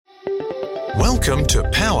Welcome to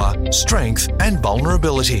Power, Strength and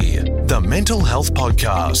Vulnerability, the Mental Health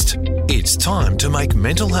Podcast. It's time to make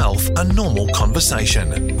mental health a normal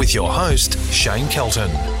conversation with your host, Shane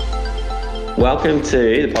Kelton. Welcome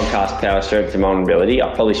to the podcast, Power, Strength and Vulnerability.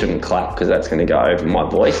 I probably shouldn't clap because that's going to go over my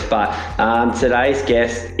voice, but today's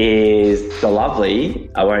guest is the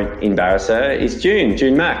lovely, I won't embarrass her, is June.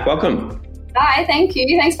 June Mack, welcome. Hi, thank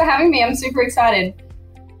you. Thanks for having me. I'm super excited.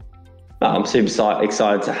 I'm super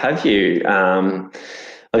excited to have you.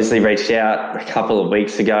 Obviously reached out a couple of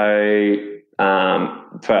weeks ago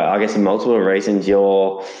for, I guess, multiple reasons.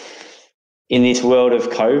 You're in this world of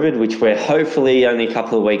COVID, which we're hopefully only a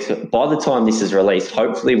couple of weeks, by the time this is released,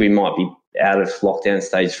 hopefully we might be out of lockdown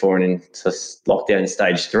stage 4 and into lockdown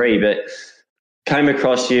stage 3, but came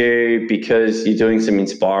across you because you're doing some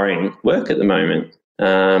inspiring work at the moment.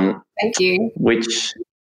 Thank you. Which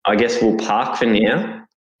I guess we'll park for now.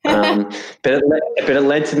 But it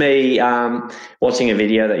led to me watching a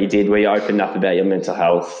video that you did where you opened up about your mental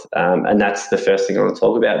health, and that's the first thing I want to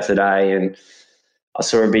talk about today. And I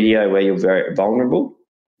saw a video where you're very vulnerable.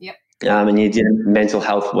 Yep. And you did a mental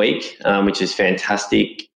health week, which is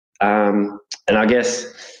fantastic. And I guess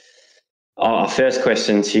our first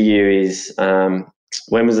question to you is,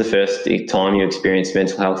 when was the first time you experienced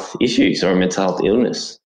mental health issues or a mental health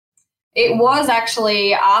illness? It was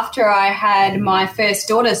actually after I had my first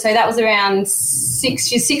daughter. So that was around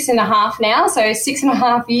she's 6.5 now, so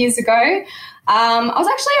 6.5 years ago. I was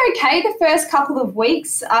actually okay the first couple of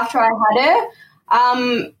weeks after I had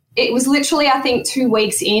her. It was literally, I think, 2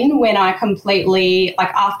 weeks in when I completely,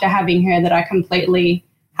 like after having her, that I completely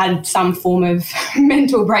had some form of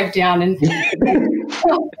mental breakdown and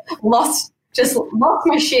lost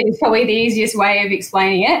my shit is probably the easiest way of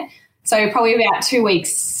explaining it. So probably about 2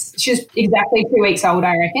 weeks. She was exactly 2 weeks old,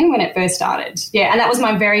 I reckon, when it first started. Yeah, and that was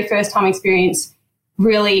my very first time experience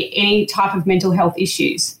really any type of mental health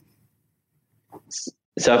issues.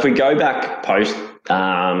 So if we go back post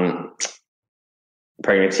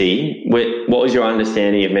pregnancy, what was your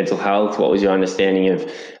understanding of mental health? What was your understanding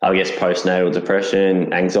of, I guess, postnatal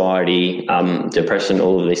depression, anxiety, depression,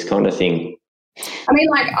 all of this kind of thing? I mean,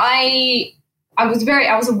 like I was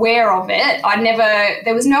aware of it.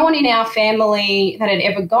 There was no one in our family that had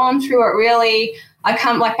ever gone through it really. My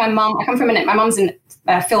mum's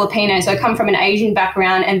Filipino, so I come from an Asian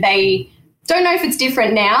background, and they don't know if it's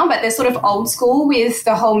different now, but they're sort of old school with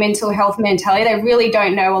the whole mental health mentality. They really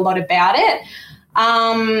don't know a lot about it.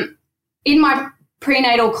 In my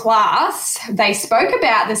prenatal class, they spoke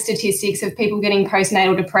about the statistics of people getting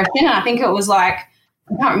postnatal depression, and I think it was like,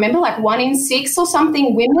 I can't remember, like 1 in 6 or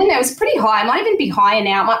something women. It was pretty high. It might even be higher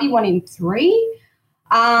now. It might be 1 in 3.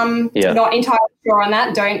 Not entirely sure on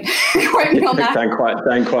that. Don't quote me on that.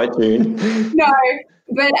 Don't quite June. No,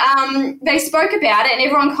 but they spoke about it, and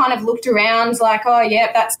everyone kind of looked around like, oh,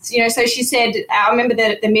 yeah, that's, so she said, I remember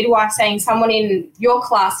the midwife saying, someone in your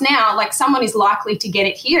class now, like someone is likely to get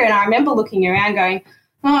it here. And I remember looking around going,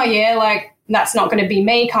 oh, yeah, like that's not going to be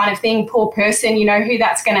me kind of thing. Poor person, who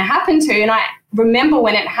that's going to happen to. And I remember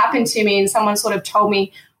when it happened to me and someone sort of told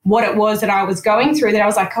me what it was that I was going through, that I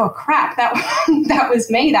was like, oh, crap, that was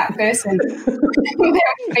me, that person. They were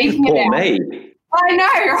speaking Poor about me. I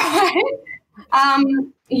know, right?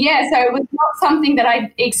 So it was not something that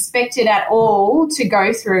I expected at all to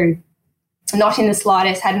go through. Not in the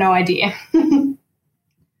slightest, had no idea.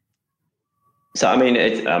 So,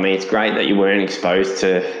 it's great that you weren't exposed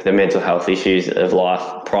to the mental health issues of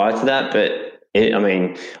life prior to that, but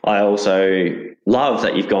I also love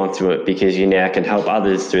that you've gone through it because you now can help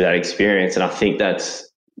others through that experience. And I think that's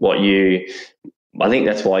why you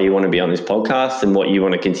want to be on this podcast and what you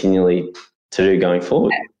want to continually to do going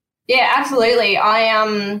forward. Yeah, absolutely.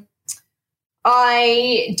 I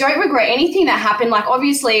don't regret anything that happened. Like,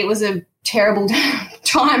 obviously it was a terrible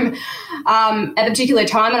time at a particular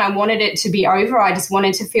time, and I wanted it to be over. I just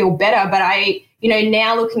wanted to feel better. But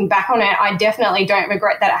now looking back on it, I definitely don't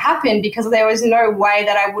regret that it happened, because there was no way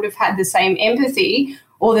that I would have had the same empathy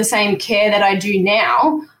or the same care that I do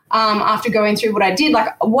now after going through what I did.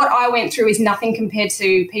 Like, what I went through is nothing compared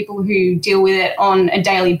to people who deal with it on a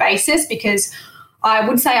daily basis, because I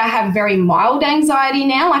would say I have very mild anxiety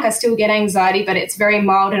now. Like, I still get anxiety, but it's very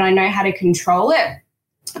mild and I know how to control it.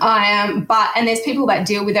 And there's people that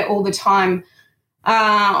deal with it all the time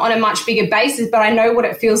on a much bigger basis, but I know what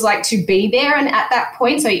it feels like to be there and at that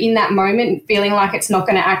point. So in that moment, feeling like it's not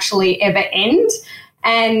going to actually ever end.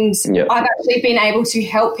 And I've actually been able to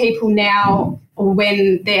help people now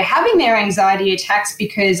when they're having their anxiety attacks,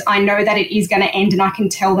 because I know that it is going to end, and I can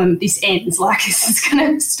tell them this ends, like this is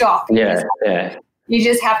going to stop. Yeah. You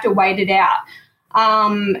just have to wait it out.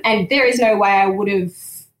 And there is no way I would have,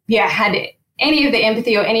 had any of the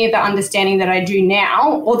empathy or any of the understanding that I do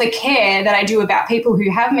now, or the care that I do about people who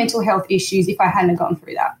have mental health issues, if I hadn't gone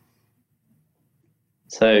through that.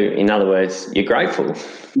 So, in other words, you're grateful.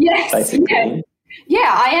 Yes. Basically.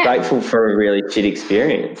 Yeah, I am. Grateful for a really shit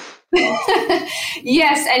experience.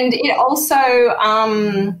 Yes, and it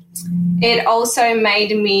also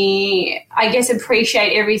made me, I guess,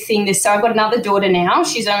 appreciate everything. So I've got another daughter now.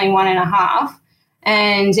 She's only 1.5.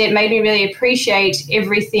 And it made me really appreciate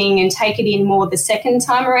everything and take it in more the second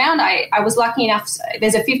time around. I was lucky enough,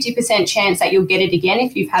 there's a 50% chance that you'll get it again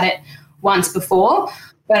if you've had it once before.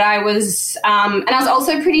 But I was, and I was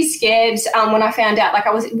also pretty scared when I found out, like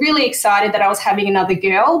I was really excited that I was having another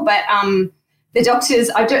girl. But the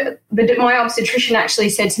doctors, my obstetrician actually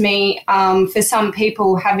said to me, for some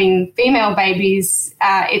people having female babies,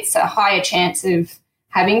 it's a higher chance of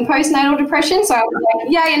having postnatal depression. So I was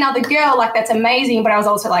like, yay, another girl, like that's amazing. But I was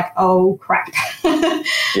also like, oh, crap.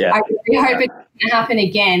 Yeah. I really hope it doesn't happen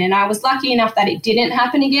again. And I was lucky enough that it didn't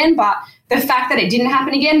happen again. But the fact that it didn't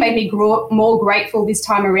happen again made me more grateful this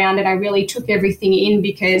time around. And I really took everything in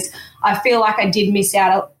because I feel like I did miss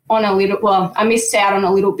out on a little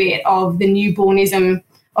bit of the newbornism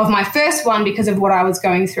of my first one because of what I was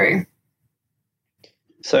going through.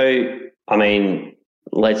 So, I mean,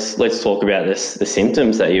 let's talk about the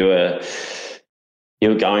symptoms that you were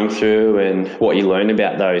going through and what you learned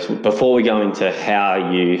about those. Before we go into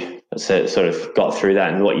how you sort of got through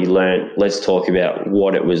that and what you learned, let's talk about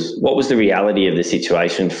what was the reality of the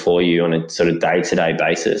situation for you on a sort of day-to-day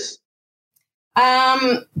basis.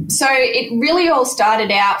 So it really all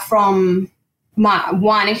started out from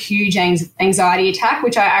a huge anxiety attack,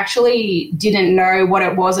 which I actually didn't know what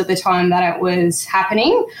it was at the time that it was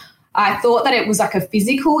happening. I thought that it was like a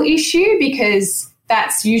physical issue because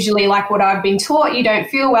that's usually like what I've been taught. You don't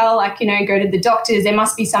feel well, like, go to the doctors. There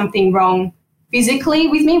must be something wrong physically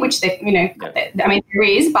with me, which, there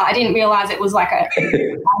is, but I didn't realize it was like a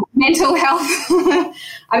mental health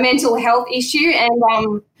issue.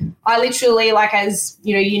 And I literally, like, as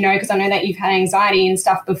because I know that you've had anxiety and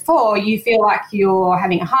stuff before, you feel like you're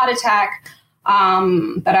having a heart attack,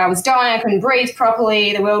 that I was dying, I couldn't breathe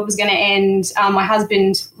properly, the world was going to end. My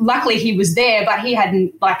husband, luckily he was there, but he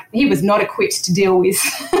was not equipped to deal with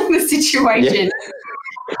the situation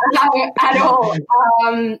at all.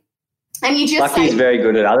 And you just Lucky's very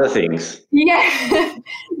good at other things. Yeah,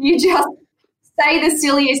 you just say the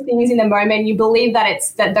silliest things in the moment. You believe that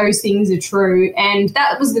those things are true, and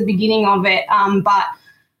that was the beginning of it. But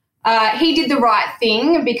he did the right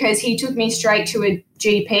thing because he took me straight to a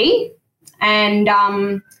GP, and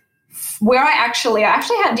where I actually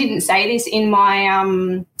didn't say this in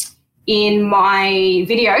my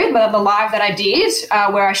video, but the live that I did,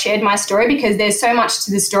 where I shared my story, because there's so much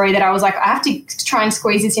to the story that I was like, I have to try and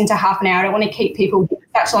squeeze this into half an hour. I don't want to keep people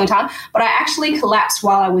such a long time. But I actually collapsed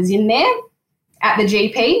while I was in there at the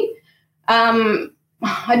GP.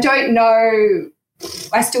 I don't know.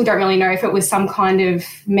 I still don't really know if it was some kind of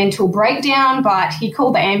mental breakdown, but he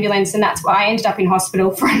called the ambulance, and that's why I ended up in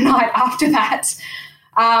hospital for a night after that.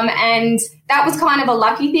 And that was kind of a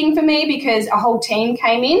lucky thing for me because a whole team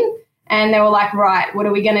came in. And they were like, right, what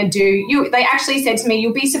are we going to do? They actually said to me,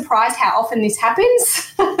 you'll be surprised how often this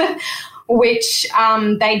happens, which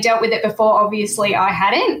they dealt with it before. Obviously, I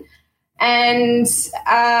hadn't. And,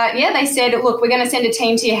 they said, look, we're going to send a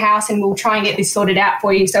team to your house and we'll try and get this sorted out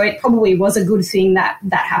for you. So it probably was a good thing that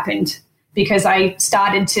happened because I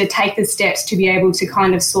started to take the steps to be able to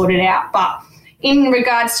kind of sort it out. But in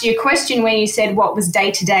regards to your question where you said what was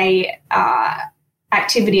day-to-day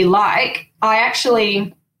activity like,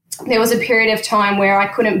 there was a period of time where I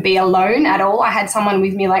couldn't be alone at all. I had someone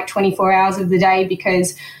with me like 24 hours of the day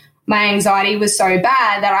because my anxiety was so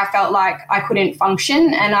bad that I felt like I couldn't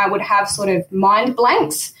function, and I would have sort of mind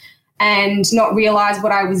blanks and not realize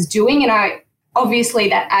what I was doing. And obviously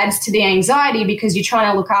that adds to the anxiety because you're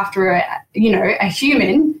trying to look after a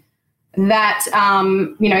human that,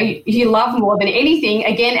 you love more than anything.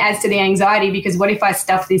 Again, adds to the anxiety because what if I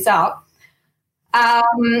stuff this up?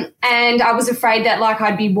 And I was afraid that like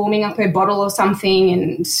I'd be warming up her bottle or something,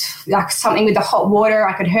 and like something with the hot water,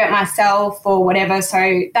 I could hurt myself or whatever.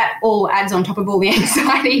 So that all adds on top of all the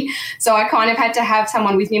anxiety. So I kind of had to have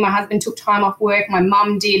someone with me. My husband took time off work. My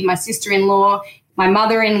mum did, my sister-in-law, my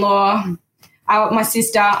mother-in-law, my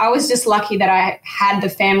sister. I was just lucky that I had the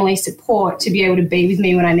family support to be able to be with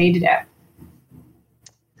me when I needed it.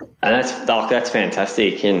 And that's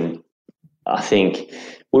fantastic. And I think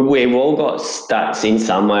we've all got stats in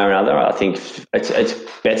some way or another. I think it's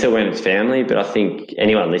better when it's family, but I think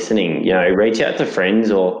anyone listening, reach out to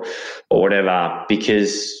friends or whatever,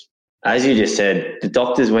 because as you just said, the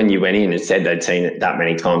doctors, when you went in, had said they'd seen it that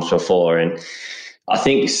many times before. And I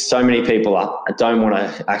think so many people don't want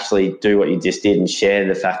to actually do what you just did and share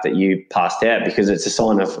the fact that you passed out, because it's a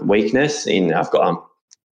sign of weakness.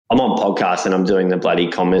 I'm on podcast and I'm doing the bloody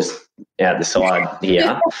commas out the side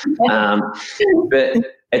here.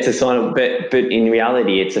 But it's a sign of, but in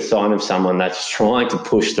reality, it's a sign of someone that's trying to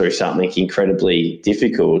push through something incredibly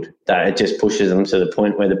difficult, that it just pushes them to the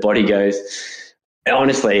point where the body goes,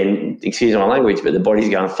 honestly, and excuse my language, but the body's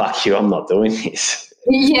going, fuck you, I'm not doing this.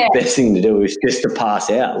 Yeah. The best thing to do is just to pass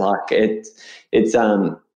out. Like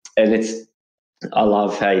I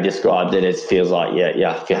love how you described it. It feels like,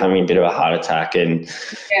 if you're having a bit of a heart attack, and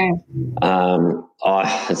it's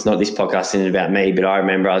not this podcast isn't about me, but I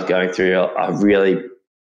remember I was going through a really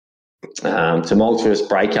tumultuous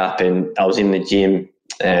breakup, and I was in the gym,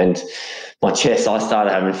 and my chest, I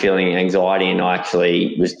started feeling anxiety, and I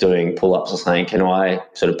actually was doing pull-ups or something, and I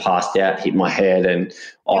sort of passed out, hit my head, and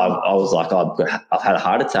I was like, I've had a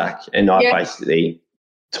heart attack. And I basically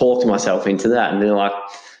talked myself into that, and they're like,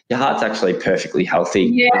 your heart's actually perfectly healthy.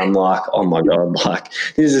 Yeah. And I'm like, oh my God, like,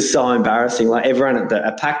 this is so embarrassing. Like, everyone at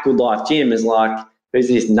a Pack Good Life gym is like, who's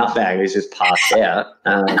this nutbag who's just passed out?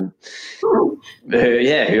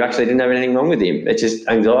 Who actually didn't have anything wrong with him. It's just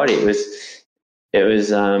anxiety. It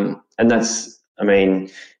was, and that's, I mean,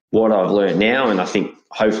 what I've learned now, and I think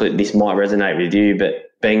hopefully this might resonate with you,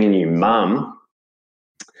 but being a new mum,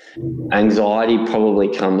 anxiety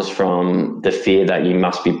probably comes from the fear that you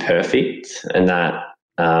must be perfect, and that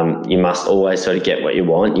you must always sort of get what you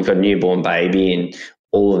want. You've got a newborn baby, and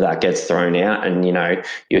all of that gets thrown out, and, you know,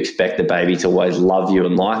 you expect the baby to always love you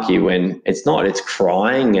and like you, when it's not. It's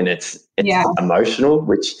crying and it's emotional,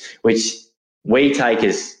 which we take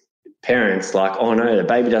as parents like, oh no, the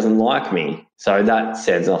baby doesn't like me. So that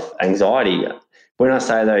sets off anxiety. When I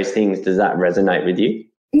say those things, does that resonate with you?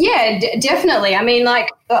 Yeah, definitely. I mean, like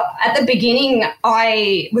at the beginning,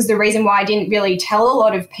 the reason why I didn't really tell a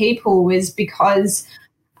lot of people was because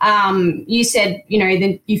you said, you know,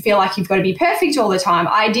 that you feel like you've got to be perfect all the time.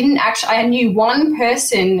 I knew one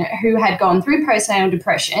person who had gone through postnatal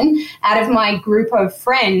depression out of my group of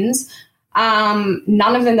friends.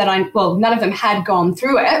 None of them had gone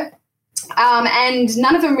through it. And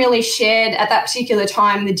none of them really shared at that particular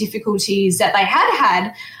time the difficulties that they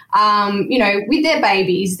had, you know, with their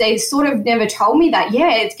babies. They sort of never told me that,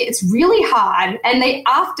 it's really hard. And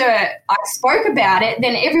after I spoke about it,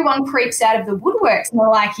 then everyone creeps out of the woodworks and they're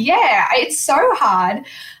like, it's so hard.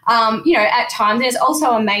 You know, at times there's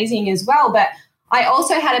also amazing as well. But I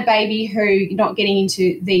also had a baby who, not getting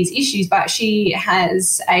into these issues, but she had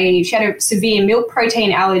a severe milk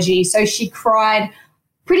protein allergy. So she cried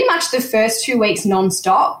pretty much the first 2 weeks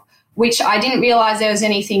nonstop, which I didn't realize there was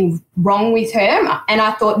anything wrong with her. And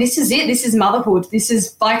I thought, this is it. This is motherhood. This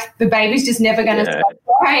is like the baby's just never going to stop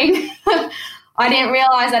crying. I didn't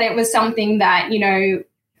realize that it was something that, you know,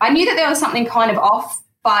 I knew that there was something kind of off,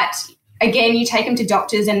 but again, you take them to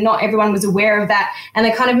doctors and not everyone was aware of that. And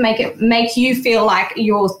they kind of make you feel like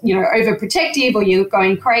you're, you know, overprotective or you're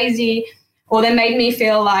going crazy, or they made me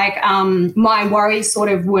feel like my worries sort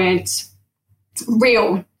of weren't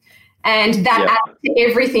real, and that added to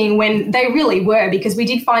everything when they really were, because we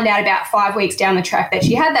did find out about 5 weeks down the track that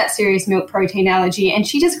she had that serious milk protein allergy, and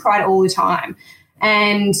she just cried all the time.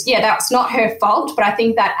 And that's not her fault, but I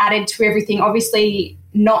think that added to everything. Obviously,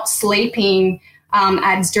 not sleeping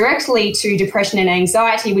adds directly to depression and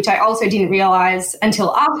anxiety, which I also didn't realize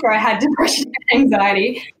until after I had depression and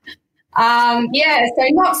anxiety. So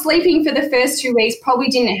not sleeping for the first 2 weeks probably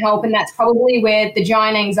didn't help, and that's probably where the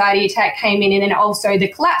giant anxiety attack came in, and then also the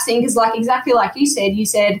collapsing, because exactly like you said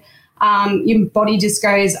your body just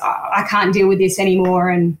goes, I can't deal with this anymore,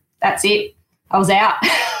 and that's it. I was out.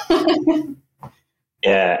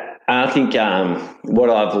 Yeah, I think what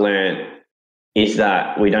I've learned is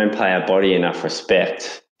that we don't pay our body enough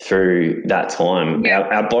respect through that time. Yeah.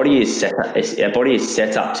 Our body is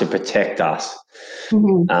set up to protect us.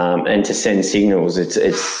 Mm-hmm. And to send signals.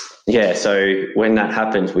 So when that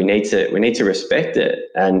happens, we need to respect it.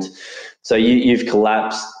 And so you've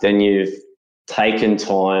collapsed, then you've taken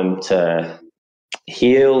time to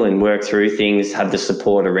heal and work through things, have the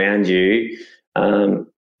support around you.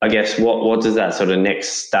 I guess what does that sort of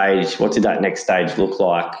next stage, what did that next stage look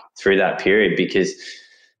like through that period? Because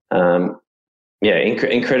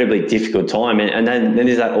incredibly difficult time. And then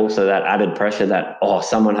there's also that added pressure that,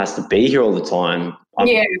 someone has to be here all the time.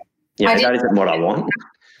 That isn't what I want.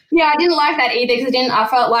 Yeah, I didn't like that either, because I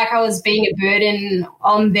felt like I was being a burden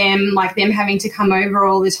on them, like them having to come over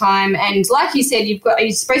all the time. And like you said, you're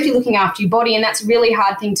supposed to be looking after your body, and that's a really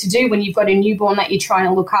hard thing to do when you've got a newborn that you're trying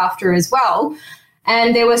to look after as well.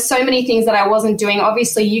 And there were so many things that I wasn't doing.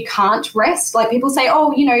 Obviously, you can't rest. Like people say,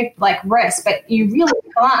 oh, you know, like rest, but you really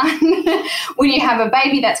can't when you have a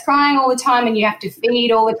baby that's crying all the time and you have to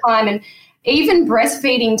feed all the time. And even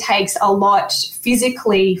breastfeeding takes a lot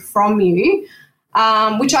physically from you,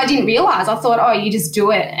 which I didn't realize. I thought, oh, you just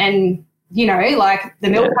do it and, you know, like the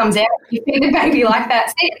milk comes out, you feed the baby like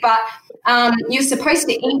that's it. But you're supposed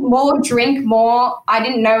to eat more, drink more. I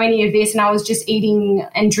didn't know any of this and I was just eating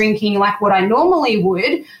and drinking like what I normally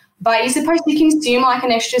would. But you're supposed to consume like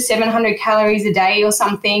an extra 700 calories a day or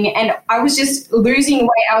something. And I was just losing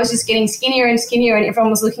weight. I was just getting skinnier and skinnier and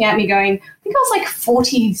everyone was looking at me going, I think I was like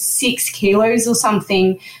 46 kilos or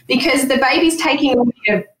something because the baby's taking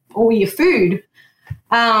all your food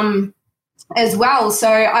as well. So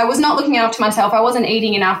I was not looking after myself. I wasn't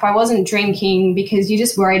eating enough. I wasn't drinking because you're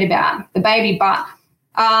just worried about the baby. But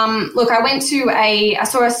look, I went to I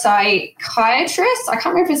saw a psychiatrist. I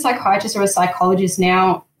can't remember if it's a psychiatrist or a psychologist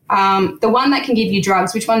now. The one that can give you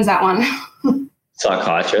drugs. Which one's that one?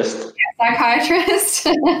 Psychiatrist. Yeah, psychiatrist.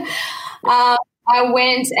 I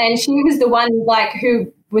went and she was the one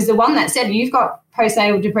who was the one that said, you've got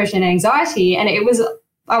postnatal depression and anxiety. And I was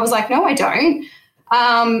like, no, I don't.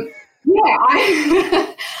 I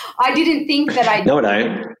didn't think that I... No, I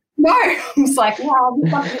don't. No. I was like, wow,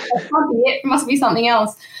 that can't be it. It must be something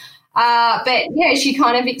else. But, yeah, she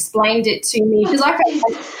kind of explained it to me because I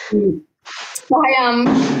hadn't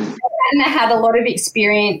had a lot of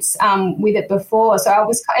experience with it before. So it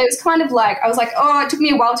was kind of like, I was like, oh, it took me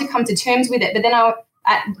a while to come to terms with it. But then at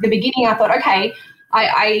the beginning I thought, okay,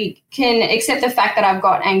 I can accept the fact that I've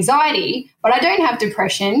got anxiety, but I don't have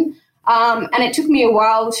depression. And it took me a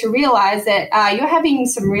while to realize that you're having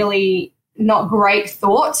some really not great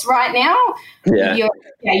thoughts right now. Yeah.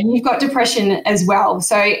 You've got depression as well.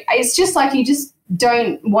 So it's just like you just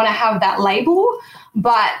don't want to have that label,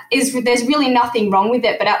 but there's really nothing wrong with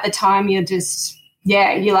it. But at the time you're just,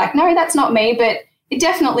 you're like, no, that's not me, but it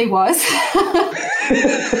definitely was.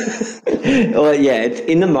 Well, it's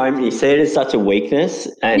in the moment you see it as such a weakness,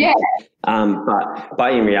 and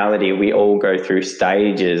but in reality, we all go through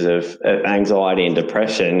stages of anxiety and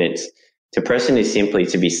depression. Depression is simply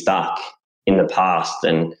to be stuck in the past,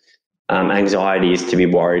 and anxiety is to be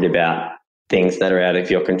worried about things that are out of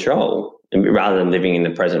your control, rather than living in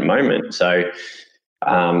the present moment. So,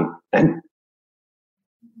 and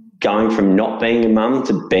going from not being a mum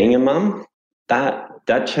to being a mum, that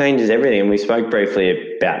changes everything. And we spoke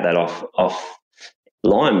briefly about that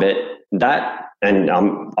offline, but and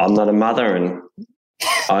I'm not a mother, and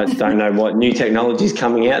I don't know what new technology is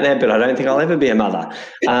coming out there, but I don't think I'll ever be a mother.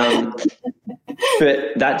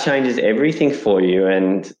 But that changes everything for you,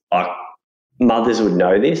 and mothers would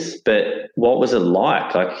know this, but what was it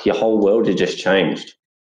like? Like your whole world had just changed.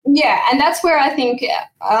 Yeah, and that's where I think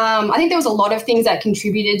there was a lot of things that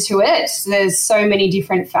contributed to it. There's so many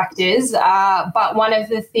different factors, but one of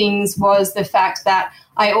the things was the fact that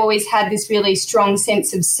I always had this really strong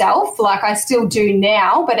sense of self, like I still do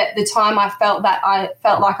now, but at the time I felt like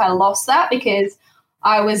I lost that because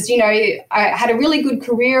I was, I had a really good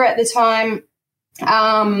career at the time.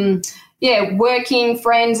 Working,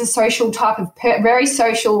 friends, a social type of very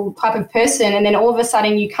social type of person, and then all of a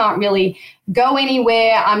sudden you can't really go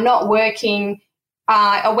anywhere. I'm not working.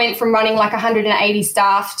 I went from running like 180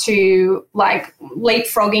 staff to like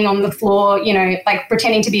leapfrogging on the floor, like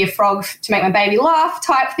pretending to be a frog to make my baby laugh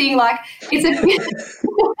type thing. Like and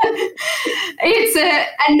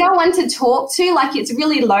no one to talk to. Like it's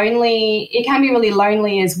really lonely. It can be really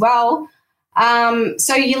lonely as well.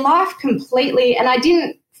 So your life completely, and I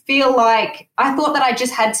didn't feel like, I thought that I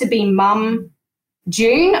just had to be mum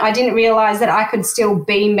June. I didn't realise that I could still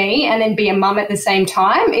be me and then be a mum at the same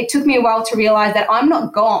time. It took me a while to realise that I'm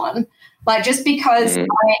not gone. Like just because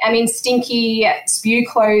I am in stinky spew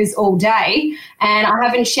clothes all day and I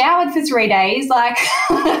haven't showered for 3 days, like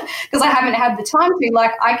because I haven't had the time to,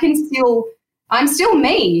 like I'm still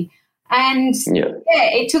me. And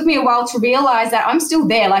it took me a while to realise that I'm still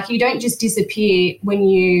there. Like you don't just disappear when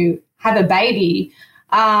you have a baby.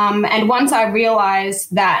 And once I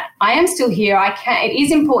realised that I am still here, it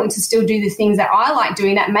is important to still do the things that I like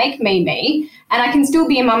doing that make me, and I can still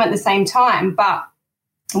be a mum at the same time. But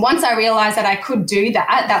once I realised that I could do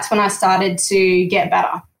that, that's when I started to get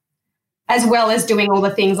better, as well as doing all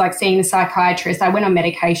the things like seeing the psychiatrist. I went on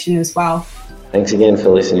medication as well. Thanks again for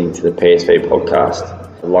listening to the PSV podcast.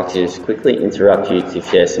 I'd like to just quickly interrupt you to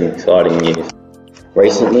share some exciting news.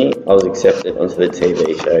 Recently, I was accepted onto the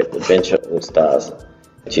TV show Adventure All Stars,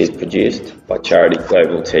 which is produced by Charity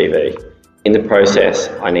Global TV. In the process,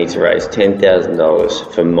 I need to raise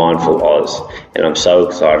 $10,000 for Mindful Oz, and I'm so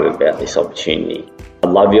excited about this opportunity. I'd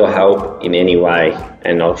love your help in any way,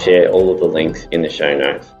 and I'll share all of the links in the show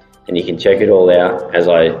notes. And you can check it all out as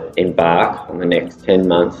I embark on the next 10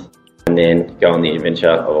 months and then go on the adventure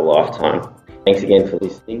of a lifetime. Thanks again for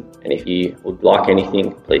listening, and if you would like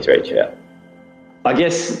anything, please reach out. I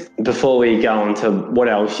guess before we go on to what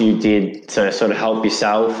else you did to sort of help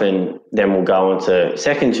yourself, and then we'll go on to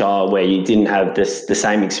second child where you didn't have the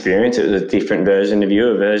same experience. It was a different version of you,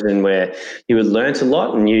 a version where you had learnt a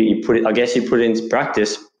lot and you put it into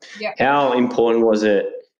practice. Yep. How important was it,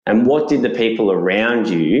 and what did the people around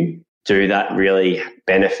you do that really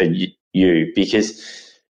benefit you? Because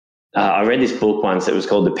I read this book once. It was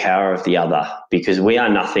called The Power of the Other, because we are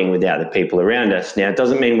nothing without the people around us. Now, it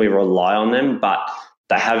doesn't mean we rely on them, but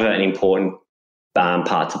they have an important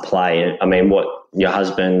part to play. I mean, what your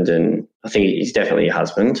husband, and I think he's definitely your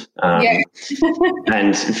husband.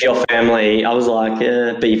 And for your family, I was like,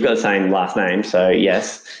 but you've got the same last name, so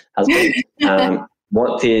yes, husband.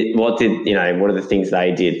 What are the things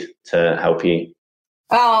they did to help you?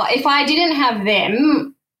 Oh, if I didn't have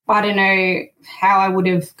them, I don't know how I would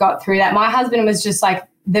have got through that. My husband was just like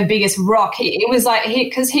the biggest rock.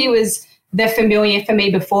 Because he was the familiar for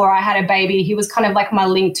me before I had a baby. He was kind of like my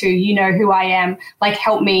link to, who I am, like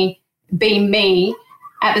help me be me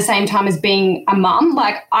at the same time as being a mum.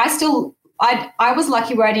 Like I was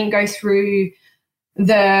lucky where I didn't go through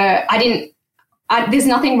there's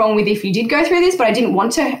nothing wrong with if you did go through this, but I didn't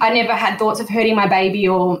want to. I never had thoughts of hurting my baby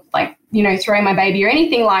or throwing my baby or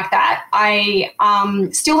anything like that. I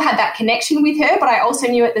still had that connection with her, but I also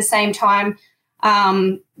knew at the same time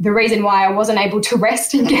the reason why I wasn't able to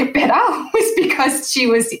rest and get better was because she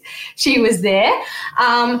was there.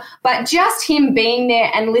 But just him being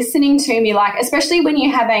there and listening to me, like especially when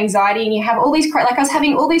you have anxiety and you have all these I was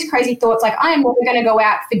having all these crazy thoughts, like I am never going to go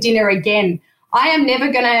out for dinner again. I am never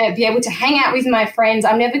going to be able to hang out with my friends.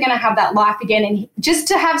 I'm never going to have that life again. And just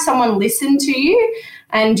to have someone listen to you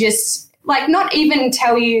and just like not even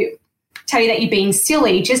tell you that you're being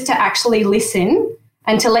silly, just to actually listen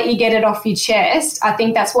and to let you get it off your chest, I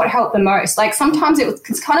think that's what helped the most. Like sometimes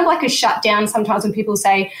it's kind of like a shutdown sometimes when people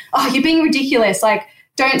say, oh, you're being ridiculous. Like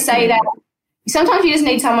don't say that. Sometimes you just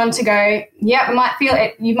need someone to go, yeah,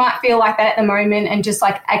 you might feel like that at the moment, and just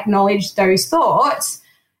like acknowledge those thoughts.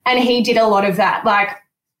 And he did a lot of that. Like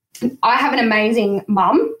I have an amazing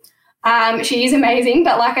mum. She is amazing.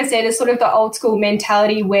 But like I said, it's sort of the old school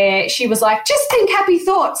mentality where she was like, just think happy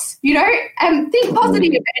thoughts, and think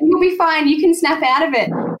positive and you'll be fine. You can snap out of it.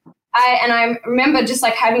 I remember just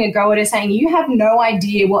like having a go at her saying, you have no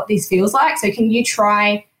idea what this feels like. So can you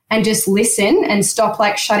try and just listen and stop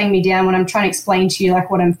like shutting me down when I'm trying to explain to you like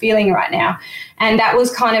what I'm feeling right now. And that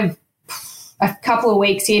was kind of a couple of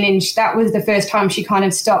weeks in, and that was the first time she kind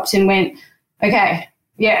of stopped and went, okay,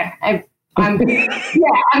 yeah, I'm going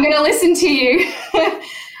to listen to you.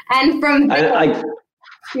 And from there,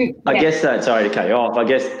 I guess that, sorry to cut you off, I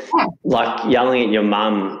guess like yelling at your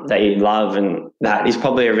mum that you love and that is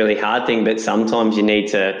probably a really hard thing, but sometimes you need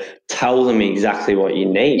to tell them exactly what you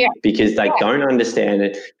need because they don't understand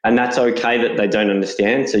it, and that's okay that they don't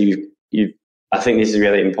understand. So I think this is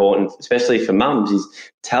really important, especially for mums, is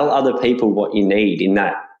tell other people what you need in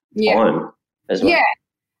that time as well. Yeah,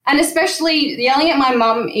 and especially yelling at my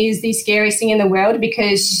mum is the scariest thing in the world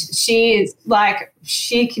because she is like,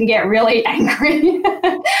 she can get really angry.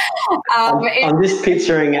 I'm just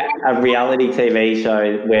picturing a reality TV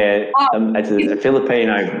show where it's a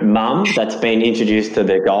Filipino mum that's been introduced to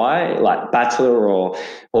the guy, like Bachelor or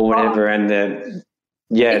whatever, and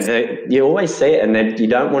you always see it, and then you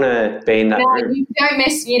don't want to be in that room. You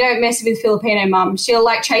don't mess with Filipino mum. She'll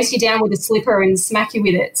like chase you down with a slipper and smack you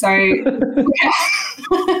with it. So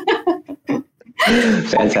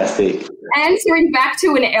fantastic. Answering back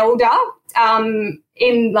to an elder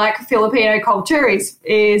in like Filipino culture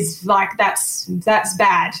is like that's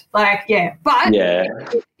bad. Like but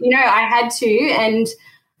I had to, and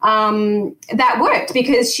that worked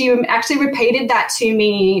because she actually repeated that to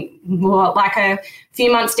me like a few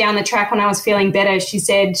months down the track when I was feeling better. She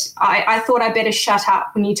said, I thought I better shut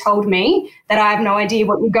up when you told me that I have no idea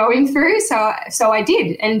what you're going through. So I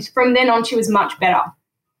did. And from then on, she was much better.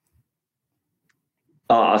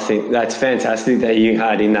 Oh, I think that's fantastic that you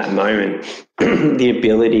had in that moment the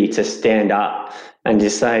ability to stand up and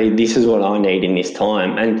just say, this is what I need in this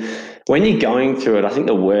time. And when you're going through it, I think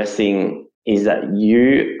the worst thing is that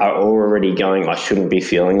you are already going, I shouldn't be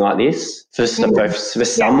feeling like this. For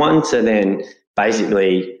someone to then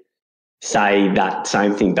basically say that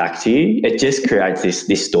same thing back to you, it just creates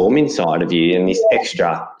this storm inside of you and this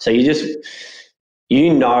extra. So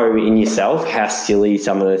you know in yourself how silly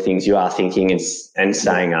some of the things you are thinking and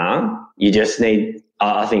saying are. You just need,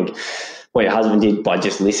 I think what your husband did by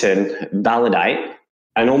just listen, validate,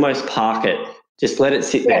 and almost park it. Just let it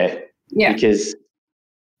sit there. Yeah. Because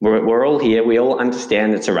we're all here. We all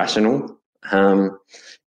understand it's irrational,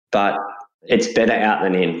 but it's better out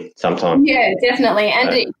than in sometimes. Yeah, definitely.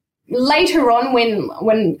 And later on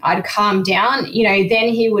when I'd calm down, then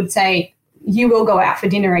he would say, you will go out for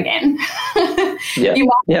dinner again. You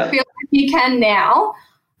might feel like you can now,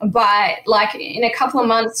 but like in a couple of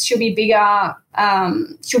months she'll be bigger,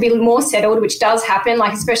 she'll be more settled, which does happen,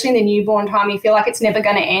 like especially in the newborn time. You feel like it's never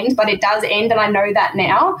going to end, but it does end, and I know that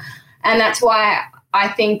now. And that's why I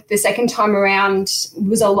think the second time around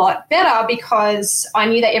was a lot better, because I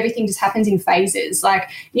knew that everything just happens in phases. Like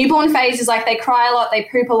newborn phases, like they cry a lot, they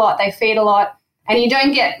poop a lot, they feed a lot, and you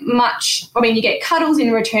don't get much. I mean, you get cuddles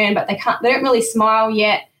in return, but they don't really smile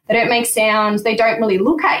yet. They don't make sounds. They don't really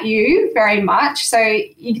look at you very much. So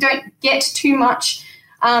you don't get too much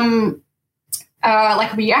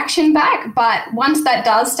like a reaction back. But once that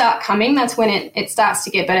does start coming, that's when it starts to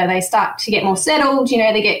get better. They start to get more settled.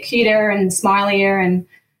 They get cuter and smilier and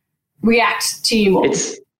react to you more.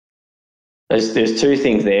 There's two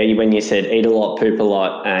things there. When you said eat a lot, poop a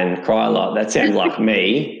lot, and cry a lot, that sounds like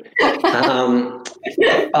me. But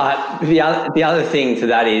the other thing to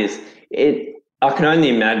that is I can only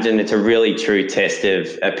imagine it's a really true test of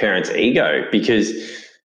a parent's ego, because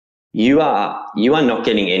you are not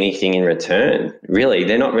getting anything in return, really.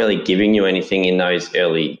 They're not really giving you anything in those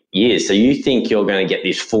early years. So you think you're going to get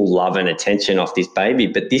this full love and attention off this baby,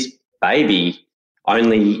 but this baby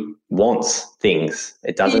only wants things.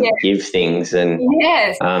 It doesn't give things. And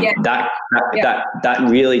that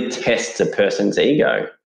really tests a person's ego.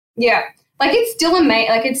 Yeah. Like it's still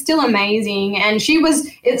amazing. And she was,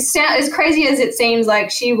 as crazy as it seems,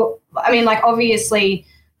 like obviously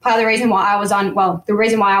part of the reason why I was unwell,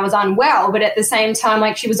 but at the same time,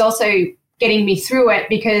 like she was also getting me through it,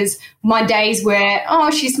 because my days were,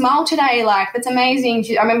 she smiled today, like that's amazing.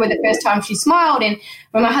 I remember the first time she smiled, and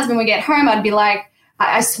when my husband would get home, I'd be like,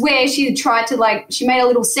 I swear she tried to she made a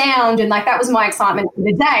little sound, and like that was my excitement for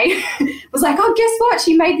the day. It was like, oh, guess what?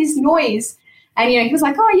 She made this noise. And, he was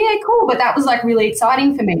like, oh, yeah, cool. But that was, like, really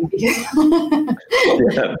exciting for me.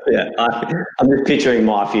 I'm just picturing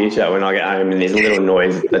my future when I get home and there's a little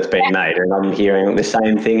noise that's been made, and I'm hearing the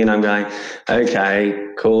same thing, and I'm going, okay,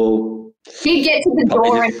 cool. He'd get to the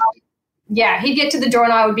door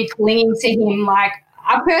and I would be clinging to him like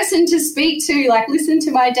a person to speak to, like listen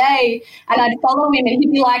to my day. And I'd follow him, and he'd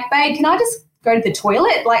be like, babe, can I just go to the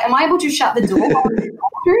toilet? Like, am I able to shut the door while I'm in the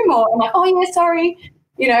bathroom? Or I'm like, oh, yeah, sorry.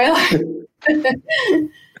 You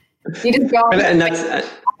just go. And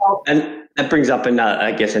that brings up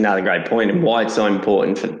another great point, and why it's so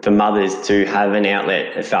important for mothers to have an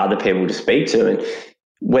outlet for other people to speak to. And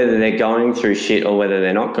whether they're going through shit or whether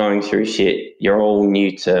they're not going through shit, you're all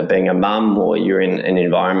new to being a mum, or you're in an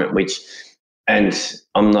environment and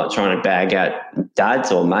I'm not trying to bag out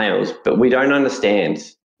dads or males, but we don't understand.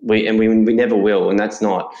 We never will, and that's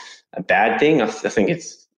not a bad thing. I think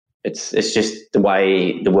it's just the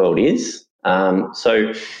way the world is.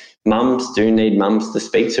 So mums do need mums to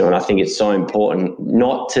speak to, and I think it's so important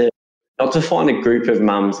not to find a group of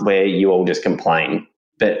mums where you all just complain,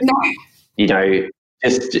 but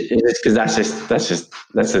just because that's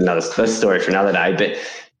another story for another day. But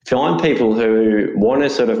find people who want to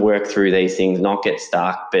sort of work through these things, not get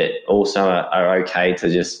stuck, but also are okay to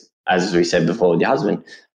just, as we said before with your husband,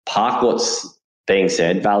 park what's being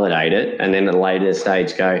said, validate it, and then at a later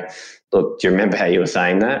stage go, look, do you remember how you were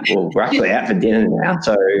saying that? Well, we're actually out for dinner now.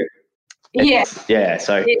 So, so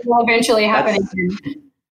it will eventually happen again.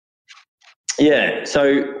 Yeah.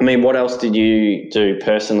 So, I mean, what else did you do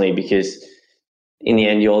personally? Because in the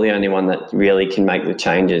end, you're the only one that really can make the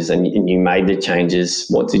changes, and you made the changes.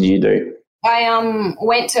 What did you do? I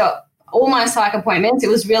went to all my psych appointments. It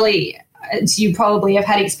was really, as you probably have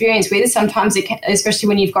had experience with, sometimes it can, especially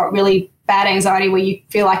when you've got really bad anxiety where you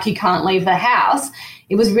feel like you can't leave the house,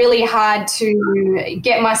 it was really hard to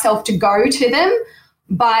get myself to go to them.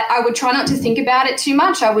 But I would try not to think about it too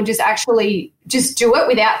much. I would just do it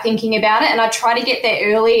without thinking about it. And I try to get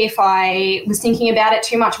there early. If I was thinking about it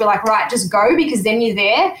too much, we're like, right, just go, because then you're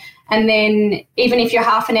there. And then even if you're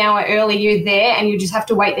half an hour early, you're there, and you just have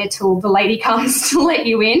to wait there till the lady comes to let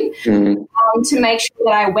you in, to make sure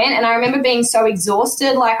that I went. And I remember being so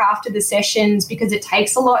exhausted, like after the sessions, because it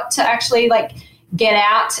takes a lot to actually like get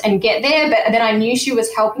out and get there. But then I knew she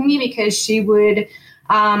was helping me, because she would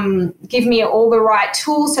give me all the right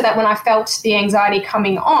tools so that when I felt the anxiety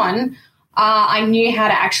coming on, I knew how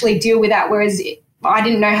to actually deal with that, whereas I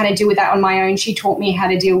didn't know how to deal with that on my own. She taught me how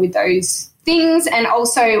to deal with those things, and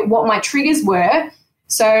also what my triggers were,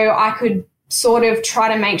 so I could sort of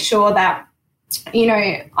try to make sure that, you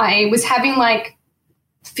know, I was having like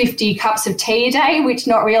 50 cups of tea a day, which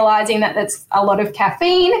not realizing that that's a lot of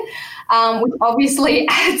caffeine, which obviously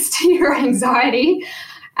adds to your anxiety.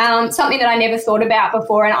 Something that I never thought about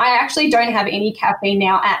before. And I actually don't have any caffeine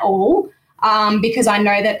now at all, because I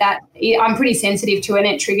know that I'm pretty sensitive to it and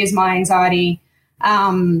it triggers my anxiety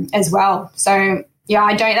as well. So,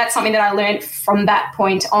 yeah, that's something that I learned from that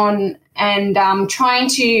point on, and trying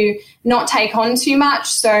to not take on too much.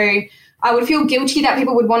 So I would feel guilty that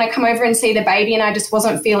people would want to come over and see the baby, and I just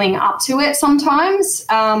wasn't feeling up to it sometimes.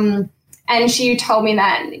 And she told me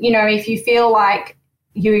that, you know, if you feel like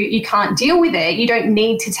you can't deal with it, you don't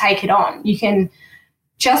need to take it on. You can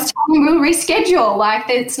just we'll reschedule. Like,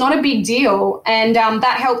 it's not a big deal. And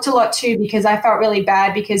that helped a lot too, because I felt really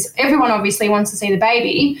bad, because everyone obviously wants to see the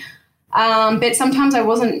baby. But sometimes I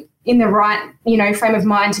wasn't in the right, you know, frame of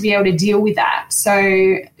mind to be able to deal with that.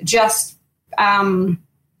 So just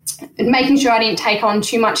making sure I didn't take on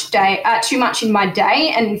too much in my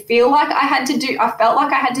day and felt like I had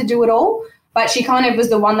to do it all. But she kind of was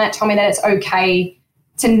the one that told me that it's okay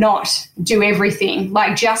to not do everything.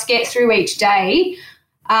 Like, just get through each day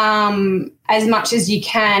as much as you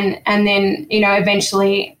can, and then, you know,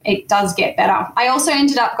 eventually it does get better. I also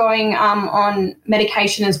ended up going on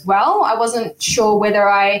medication as well. I wasn't sure whether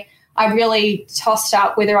I really tossed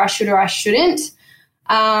up whether I should or I shouldn't,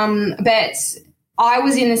 but I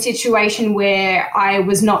was in a situation where I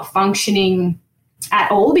was not functioning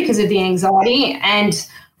at all because of the anxiety, and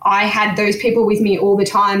I had those people with me all the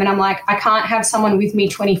time, and I'm like, I can't have someone with me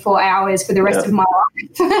 24 hours for the rest of my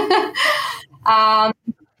life.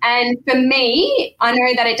 And for me, I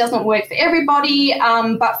know that it doesn't work for everybody,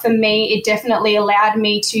 but for me, it definitely allowed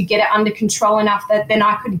me to get it under control enough that then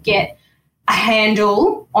I could get a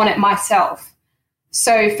handle on it myself.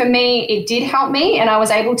 So for me, it did help me, and I was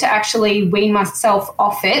able to actually wean myself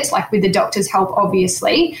off it, like with the doctor's help,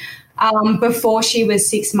 obviously, before she was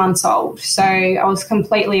 6 months old. So I was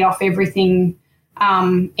completely off everything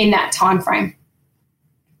in that time frame.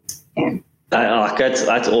 Yeah.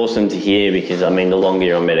 That's awesome to hear, because, I mean, the longer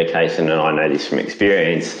you're on medication, and I know this from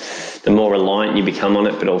experience, the more reliant you become on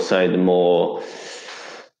it, but also the more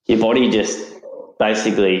your body just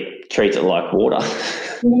basically treats it like water.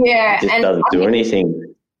 Yeah. It just doesn't do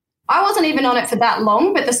anything. I wasn't even on it for that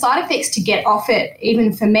long, but the side effects to get off it,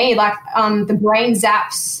 even for me, like the brain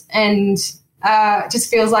zaps, and just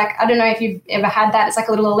feels like, I don't know if you've ever had that. It's like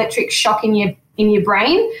a little electric shock in your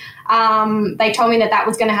brain. They told me that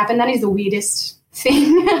was going to happen. That is the weirdest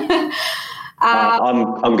thing.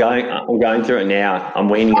 I'm going through it now. I'm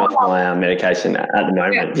weaning off my medication at the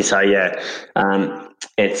moment. Yeah. So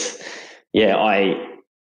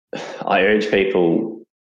I urge people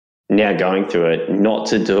now going through it not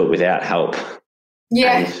to do it without help.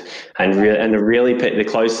 Yeah. The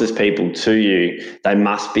closest people to you, they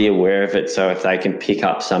must be aware of it. So if they can pick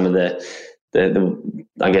up some of the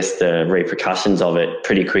repercussions of it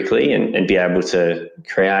pretty quickly, and be able to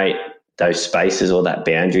create those spaces or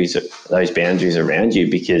those boundaries around you,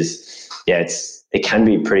 because it can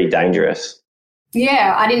be pretty dangerous.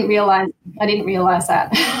 Yeah, I didn't realize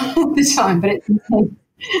that at the time, but it's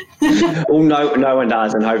well, no one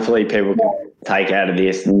does, and hopefully people can take out of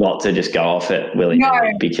this not to just go off it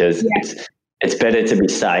willy-nilly, because it's better to be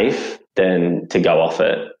safe than to go off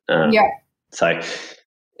it. So,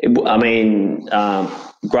 I mean,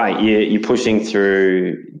 great. You're pushing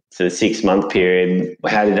through to the 6 month period.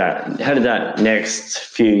 How did that next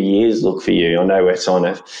few years look for you? I know we're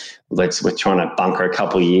trying to bunker a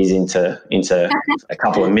couple of years into a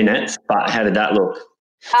couple of minutes, but how did that look?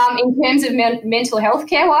 In terms of mental health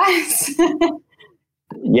care wise?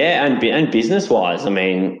 Yeah, and business wise. I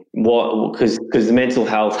mean, because the mental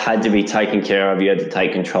health had to be taken care of. You had to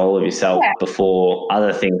take control of yourself before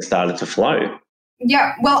other things started to flow.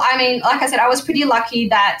 Yeah, well, I mean, like I said, I was pretty lucky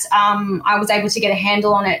that I was able to get a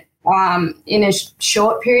handle on it in a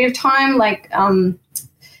short period of time. Like,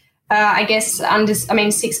 I guess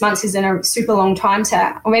 6 months isn't a super long time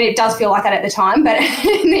it does feel like that at the time, but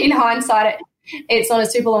in hindsight, it's not a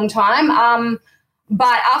super long time.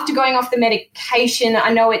 But after going off the medication,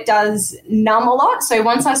 I know it does numb a lot. So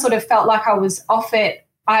once I sort of felt like I was off it,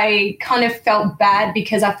 I kind of felt bad,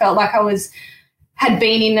 because I felt like I had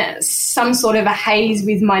been in some sort of a haze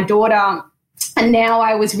with my daughter, and now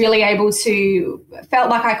I was really felt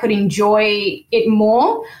like I could enjoy it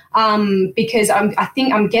more, because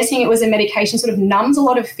I'm guessing it was a medication sort of numbs a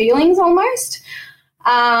lot of feelings almost.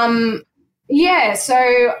 So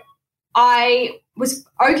I was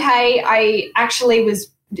okay. I actually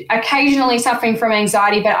was occasionally suffering from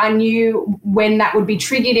anxiety, but I knew when that would be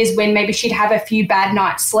triggered is when maybe she'd have a few bad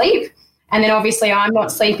nights sleep. And then obviously I'm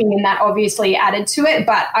not sleeping, and that obviously added to it.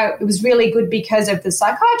 But it was really good because of the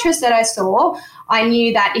psychiatrist that I saw. I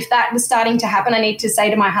knew that if that was starting to happen, I need to say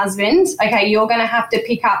to my husband, okay, you're going to have to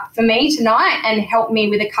pick up for me tonight and help me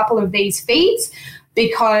with a couple of these feeds,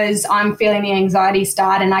 because I'm feeling the anxiety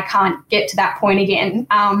start and I can't get to that point again.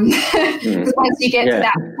 Because once you get to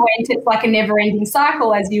that point, it's like a never-ending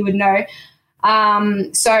cycle, as you would know.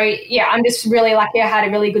 So, yeah, I'm just really lucky I had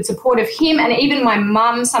a really good support of him. And even my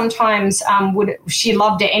mum sometimes she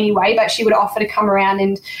loved it anyway, but she would offer to come around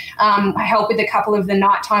and help with a couple of the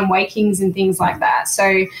nighttime wakings and things like that.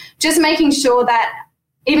 So just making sure that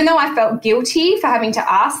even though I felt guilty for having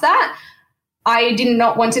to ask that, I did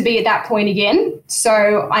not want to be at that point again.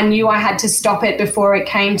 So I knew I had to stop it before it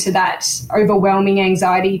came to that overwhelming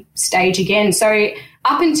anxiety stage again. So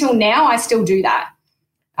up until now, I still do that.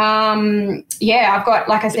 I've got,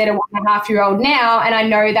 like I said, a 1.5-year-old now, and I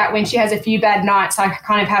know that when she has a few bad nights, I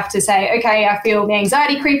kind of have to say, okay, I feel the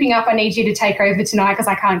anxiety creeping up. I need you to take over tonight because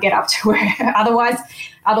I can't get up to her. Otherwise,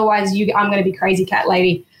 I'm going to be crazy cat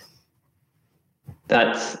lady.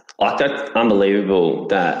 That's unbelievable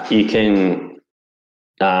that you can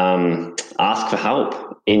ask for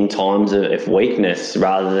help in times of weakness,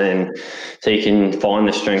 rather than so you can find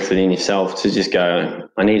the strength within yourself to just go,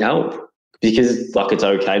 I need help. Because it's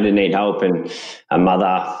okay to need help, and a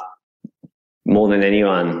mother, more than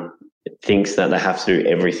anyone, thinks that they have to do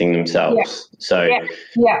everything themselves. So I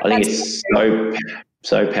think it's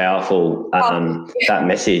so powerful, that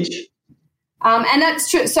message. And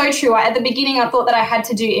that's so true. At the beginning, I thought that I had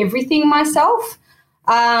to do everything myself,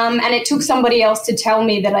 and it took somebody else to tell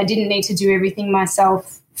me that I didn't need to do everything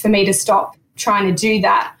myself for me to stop trying to do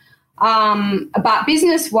that. But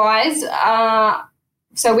business-wise,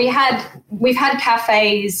 so we've had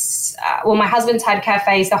cafes. My husband's had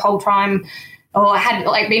cafes the whole time, or had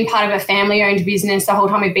been part of a family-owned business the whole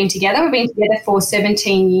time we've been together. We've been together for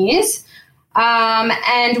 17 years.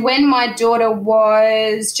 And when my daughter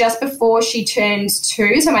was just before she turns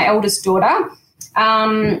 2, so my eldest daughter,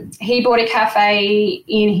 he bought a cafe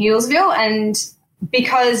in Healesville, and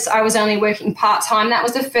because I was only working part-time, that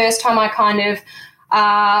was the first time I kind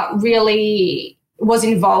of really was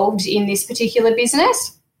involved in this particular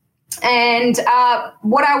business. And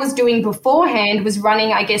what I was doing beforehand was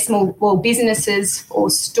running, I guess, more businesses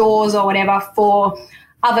or stores or whatever for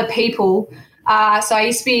other people. So I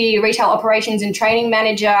used to be retail operations and training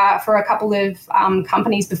manager for a couple of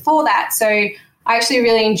companies before that. So I actually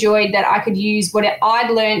really enjoyed that I could use what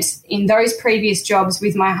I'd learnt in those previous jobs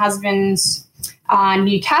with my husband's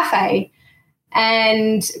new cafe.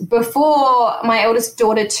 And before my eldest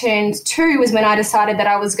daughter turned 2 was when I decided that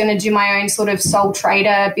I was going to do my own sort of sole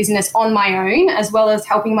trader business on my own, as well as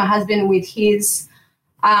helping my husband with his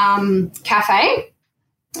cafe.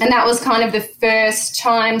 And that was kind of the first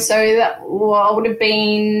time. So that would have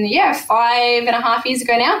been, 5.5 years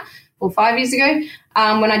ago now, or 5 years ago,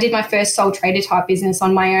 when I did my first sole trader type business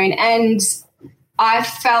on my own. And I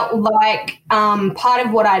felt like part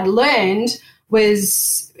of what I'd learned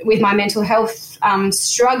was with my mental health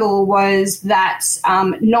struggle was that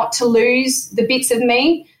not to lose the bits of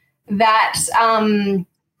me that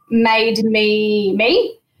made me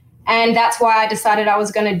me. And that's why I decided I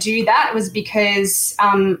was going to do that. It was because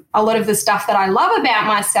a lot of the stuff that I love about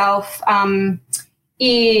myself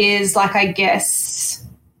is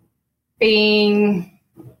being,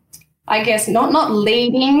 not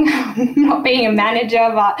leading, not being a manager,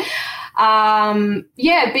 but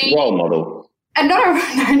being role model. And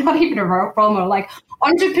not even a role model, like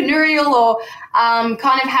entrepreneurial, or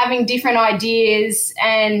kind of having different ideas,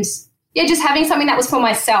 and just having something that was for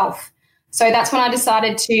myself. So that's when I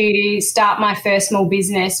decided to start my first small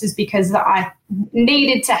business, was because I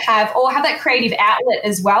needed to have that creative outlet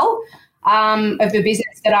as well of the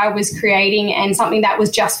business that I was creating, and something that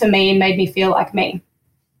was just for me and made me feel like me.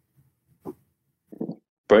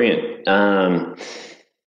 Brilliant.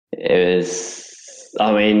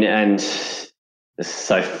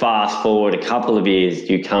 So fast forward a couple of years,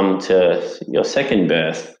 you come to your second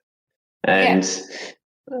birth, and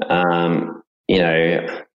we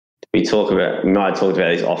might talk about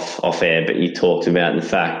this off air, but you talked about the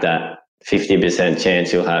fact that 50%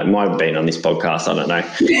 chance you'll have, it might have been on this podcast, I don't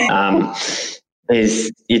know,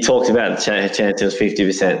 is you talked about the chance there was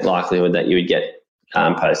 50% likelihood that you would get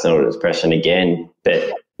postnatal depression again,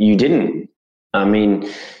 but you didn't. I mean,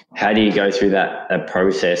 how do you go through that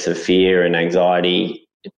process of fear and anxiety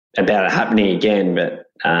about it happening again,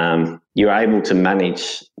 but you're able to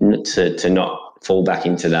manage to not fall back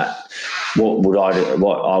into that? What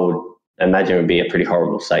I would imagine would be a pretty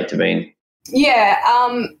horrible state to be in. Yeah,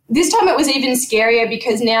 this time it was even scarier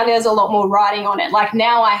because now there's a lot more riding on it. Like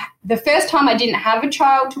now the first time I didn't have a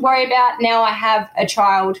child to worry about, now I have a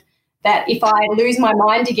child that if I lose my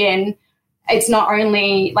mind again, it's not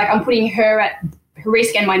only like I'm putting her at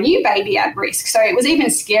risk and my new baby at risk. So it was even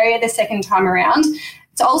scarier the second time around.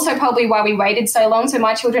 It's also probably why we waited so long. So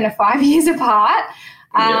my children are 5 years apart.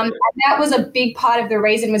 And that was a big part of the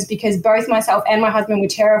reason, was because both myself and my husband were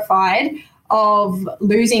terrified of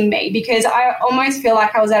losing me, because I almost feel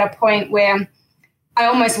like I was at a point where I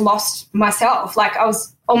almost lost myself. Like I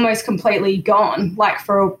was almost completely gone, like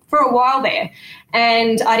for a while there.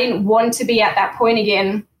 And I didn't want to be at that point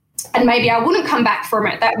again. And maybe I wouldn't come back from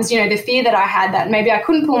it. That was, the fear that I had, that maybe I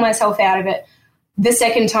couldn't pull myself out of it the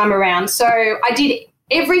second time around. So I did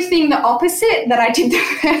everything the opposite that I did the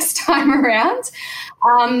first time around.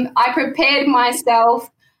 I prepared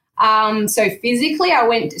myself. So physically, I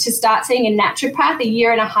went to start seeing a naturopath 1.5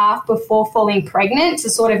 years before falling pregnant to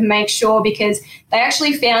sort of make sure, because they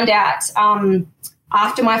actually found out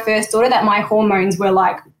after my first daughter that my hormones were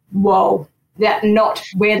like, whoa, that not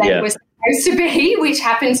where they were supposed to be, which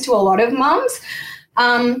happens to a lot of mums.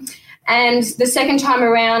 And the second time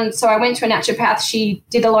around, so I went to a naturopath. She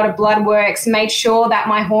did a lot of blood works, made sure that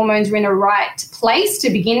my hormones were in the right place to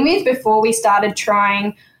begin with before we started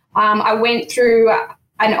trying. I went through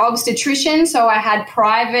an obstetrician, so I had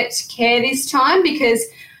private care this time, because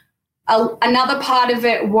another part of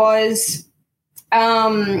it was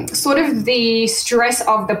sort of the stress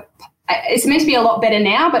of it's meant to be a lot better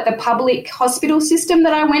now, but the public hospital system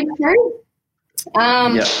that I went through.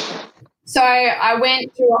 So I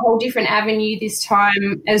went through a whole different avenue this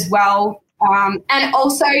time as well. And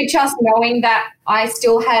also just knowing that I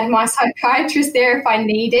still had my psychiatrist there if I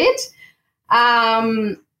needed.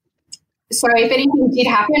 So if anything did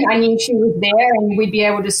happen, I knew she was there and we'd be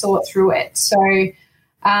able to sort through it. So,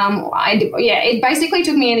 it basically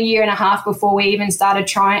took me 1.5 years before we even started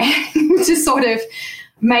trying to sort of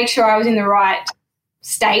make sure I was in the right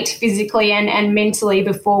state physically and mentally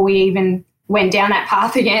before we even went down that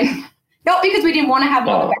path again. Not because we didn't want to have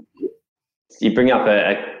another baby. You bring up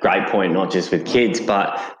a great point, not just with kids,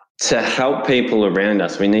 but to help people around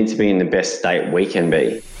us, we need to be in the best state we can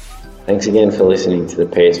be. Thanks again for listening to the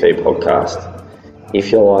PSV podcast.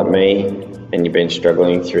 If you're like me and you've been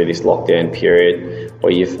struggling through this lockdown period,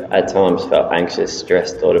 or you've at times felt anxious,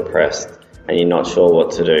 stressed or depressed and you're not sure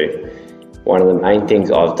what to do, one of the main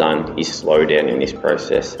things I've done is slow down in this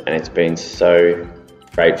process, and it's been so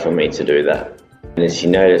great for me to do that. And as you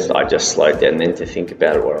noticed, I just slowed down then to think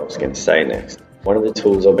about what I was going to say next. One of the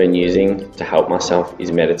tools I've been using to help myself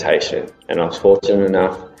is meditation, and I was fortunate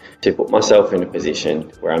enough to put myself in a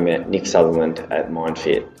position where I met Nick Sutherland at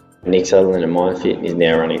MindFit. Nick Sutherland at MindFit is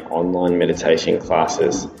now running online meditation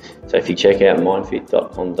classes. So if you check out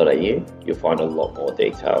mindfit.com.au, you'll find a lot more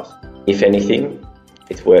details. If anything,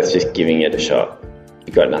 it's worth just giving it a shot.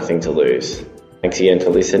 You've got nothing to lose. Thanks again for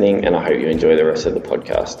listening, and I hope you enjoy the rest of the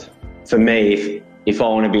podcast. For me, if I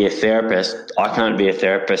want to be a therapist, I can't be a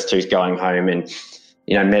therapist who's going home and,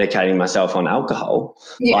 medicating myself on alcohol.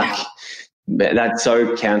 Like, that's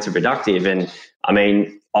so counterproductive. And I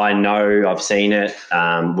mean, I know I've seen it,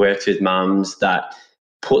 worked with mums that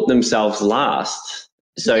put themselves last.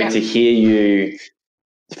 So to hear you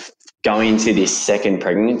go into this second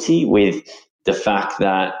pregnancy with the fact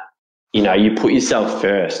that, you put yourself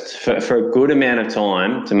first for a good amount of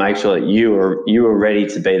time to make sure that you were ready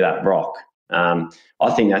to be that rock.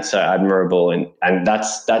 I think that's so admirable, and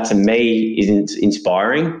that to me is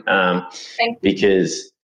inspiring,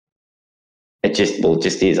 because it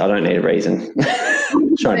just is. I don't need a reason.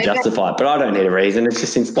 I'm trying to justify it, but I don't need a reason. It's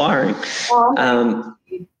just inspiring.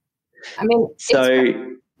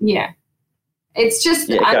 It's just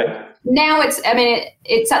now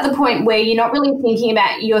it's at the point where you're not really thinking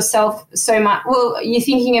about yourself so much. Well, you're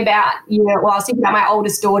thinking about, I was thinking about my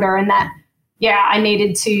oldest daughter, and that, I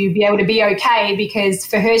needed to be able to be okay, because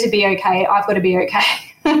for her to be okay, I've got to be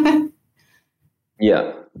okay.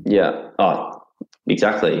 Yeah. Oh,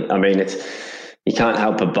 exactly. I mean, you can't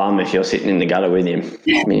help a bum if you're sitting in the gutter with him.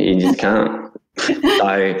 I mean, you just can't. So,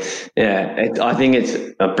 I think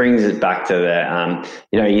it brings it back to the,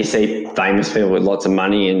 you see famous people with lots of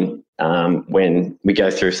money, and when we go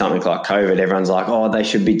through something like COVID, everyone's like, oh, they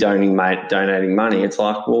should be donating money. It's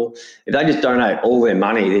like, well, if they just donate all their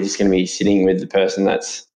money, they're just going to be sitting with the person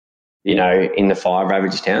that's, in the fire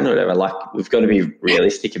ravaged town or whatever. Like, we've got to be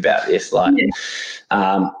realistic about this. Like,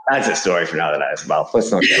 that's a story for another day as well.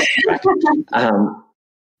 Let's not get back.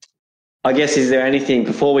 I guess, is there anything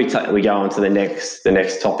before we go on to the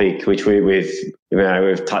next topic, which we've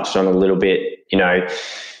touched on a little bit?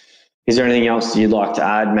 Is there anything else you'd like to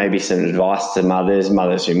add? Maybe some advice to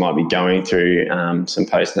mothers who might be going through some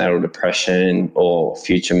postnatal depression, or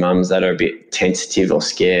future mums that are a bit tentative or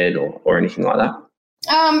scared, or anything like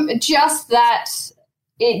that? Just that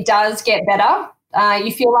it does get better.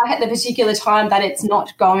 You feel like at the particular time that it's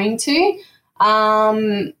not going to.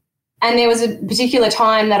 And there was a particular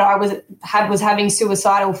time that I was having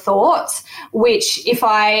suicidal thoughts, which if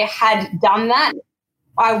I had done that,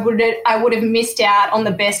 I would have missed out on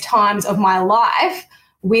the best times of my life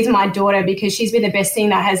with my daughter, because she's been the best thing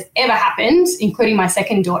that has ever happened, including my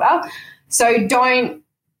second daughter. So don't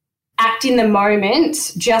act in the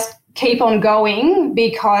moment, just keep on going,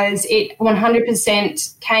 because it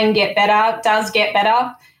 100% can get better, does get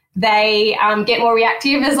better. They get more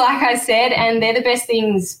reactive, as like I said, and they're the best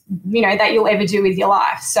things, that you'll ever do with your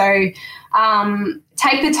life. So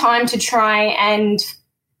take the time to try and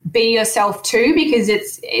be yourself too, because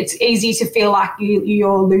it's easy to feel like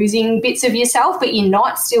you're losing bits of yourself, but you're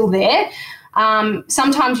not, still there.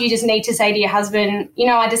 Sometimes you just need to say to your husband,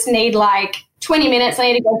 I just need like 20 minutes. I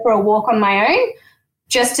need to go for a walk on my own,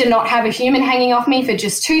 just to not have a human hanging off me for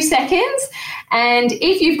just 2 seconds. And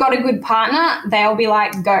if you've got a good partner, they'll be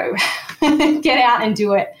like, go, get out and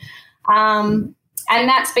do it. And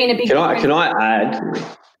that's been a big difference. Can I add?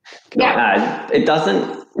 It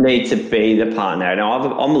doesn't need to be the partner. Now,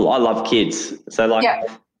 I love kids. So,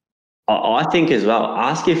 I think as well,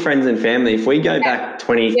 ask your friends and family. If we go back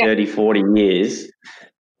 20, 30, 40 years,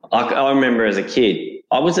 I remember as a kid,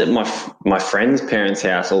 I was at my friend's parents'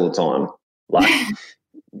 house all the time. Like,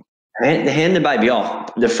 hand the baby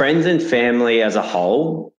off. The friends and family as a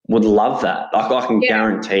whole would love that. Like, I can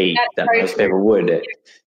guarantee that most people would.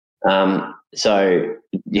 So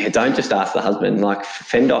don't just ask the husband. Like,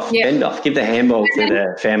 fend off. Give the handball to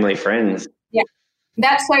the family friends. Yeah,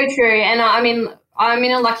 that's so true. And I'm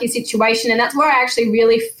in a lucky situation, and that's where I actually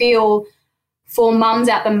really feel for mums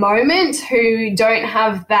at the moment who don't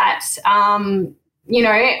have that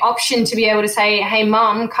option to be able to say, hey,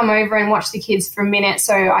 mum, come over and watch the kids for a minute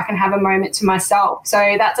so I can have a moment to myself.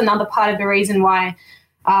 So that's another part of the reason why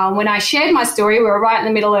when I shared my story, we were right in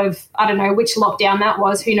the middle of, I don't know which lockdown that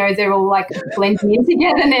was. Who knows? They're all like blending in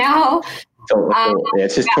together now.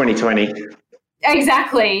 It's just 2020.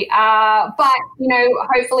 Exactly. But,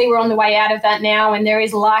 hopefully we're on the way out of that now, and there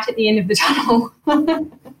is light at the end of the tunnel.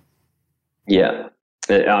 Yeah.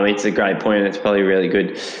 It's a great point. It's probably a really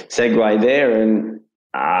good segue there. And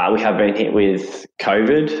we have been hit with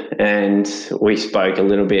COVID, and we spoke a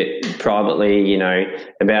little bit privately,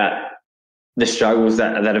 about the struggles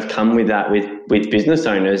that have come with that with business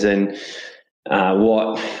owners. And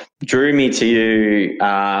what drew me to you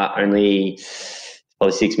only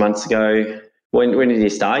probably 6 months ago. When did you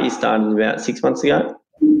start? You started about 6 months ago?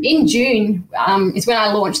 In June is when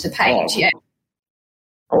I launched the page,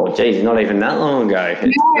 Oh, geez, not even that long ago.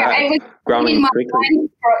 It's growing quickly.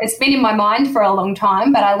 It's been in my mind for a long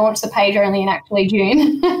time, but I launched the page only in actually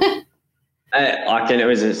June.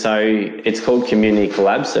 It's called Community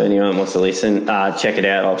Collab. So anyone wants to listen, check it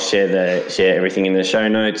out. I'll share everything in the show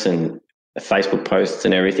notes and the Facebook posts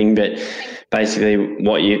and everything. But basically,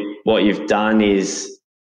 what you've done is,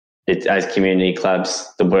 it's, as Community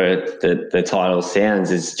Collabs, the title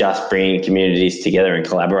sounds, is just bringing communities together and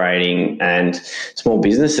collaborating, and small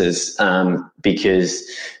businesses, because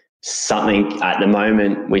something at the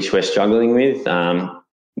moment which we're struggling with,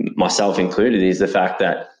 myself included, is the fact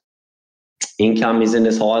that income isn't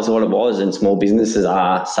as high as what it was, and small businesses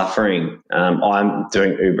are suffering. I'm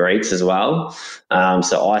doing Uber Eats as well.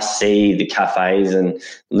 So I see the cafes and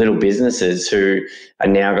little businesses who are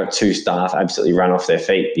now got 2 staff absolutely run off their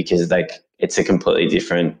feet, because it's a completely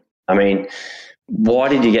different. Why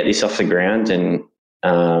did you get this off the ground? And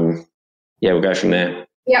we'll go from there.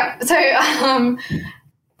 Yeah. So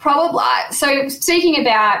so speaking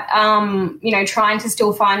about, trying to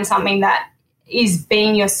still find something that is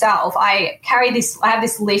being yourself, I have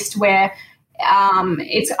this list where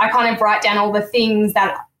I kind of write down all the things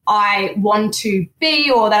that I want to be,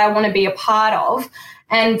 or that I want to be a part of.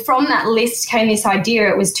 And from that list came this idea.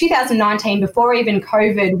 It was 2019, before even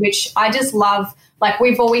COVID, which I just love. Like,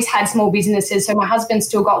 we've always had small businesses. So my husband's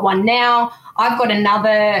still got one now. I've got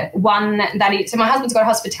another one so my husband's got a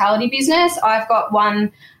hospitality business. I've got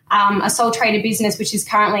one, a sole trader business, which is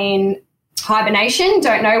currently in hibernation.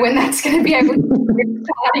 Don't know when that's going to be able to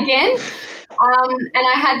start again. And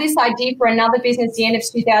I had this idea for another business the end of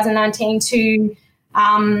 2019 to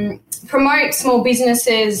promote small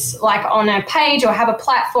businesses, like on a page, or have a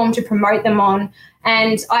platform to promote them on.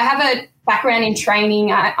 And I have a background in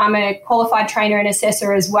training. I'm a qualified trainer and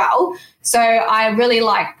assessor as well. So I really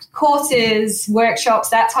like courses, workshops,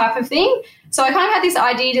 that type of thing. So I kind of had this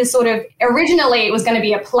idea to sort of, originally it was going to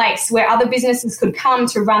be a place where other businesses could come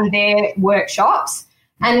to run their workshops.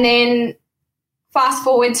 And then fast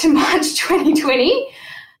forward to March 2020,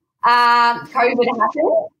 COVID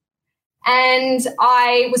happened. And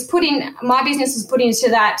my business was put into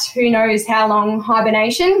that who knows how long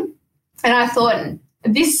hibernation. And I thought,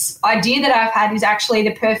 this idea that I've had is actually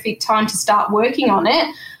the perfect time to start working on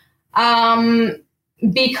it.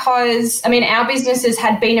 Because, I mean, our businesses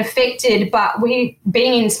had been affected, but we,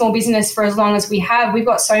 being in small business for as long as we have, we've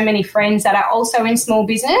got so many friends that are also in small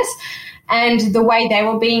business, and the way they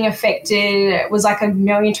were being affected was like a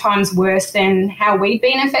million times worse than how we'd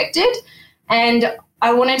been affected. And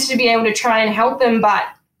I wanted to be able to try and help them, but,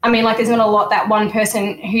 I mean, like, there's not a lot that one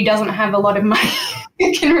person who doesn't have a lot of money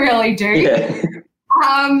can really do. Yeah.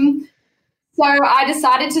 So I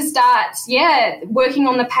decided to start, working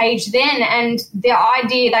on the page then, and the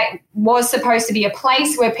idea that was supposed to be a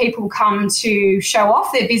place where people come to show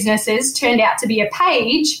off their businesses turned out to be a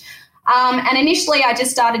page. And initially I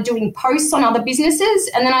just started doing posts on other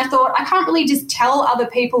businesses, and then I thought, I can't really just tell other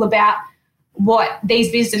people about what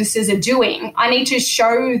these businesses are doing. I need to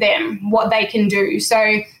show them what they can do.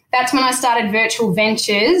 So that's when I started Virtual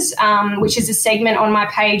Ventures, which is a segment on my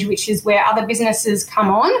page, which is where other businesses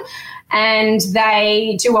come on and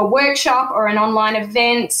they do a workshop or an online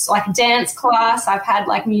event, like a dance class. I've had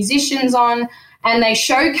like musicians on, and they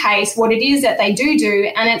showcase what it is that they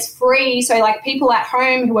do, and it's free. So like people at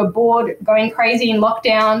home who are bored, going crazy in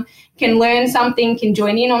lockdown, can learn something, can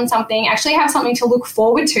join in on something, actually have something to look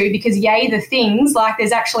forward to, because yay, the things, like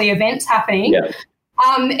there's actually events happening,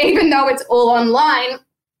 even though it's all online.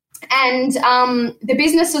 And the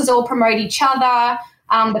businesses all promote each other.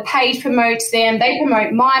 The page promotes them. They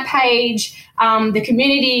promote my page. The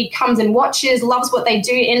community comes and watches, loves what they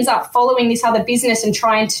do, ends up following this other business and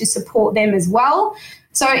trying to support them as well.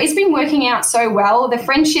 So it's been working out so well. The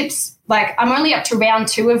friendships, like I'm only up to round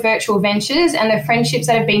 2 of Virtual Ventures, and the friendships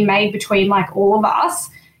that have been made between like all of us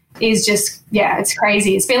is just, it's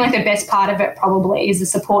crazy. It's been like the best part of it probably is the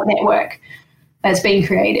support network that's been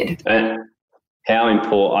created. How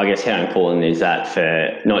important is that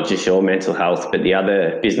for not just your mental health, but the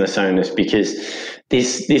other business owners? Because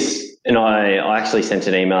this, and I actually sent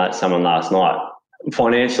an email to someone last night.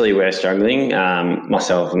 Financially, we're struggling,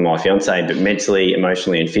 myself and my fiance, but mentally,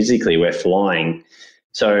 emotionally, and physically, we're flying.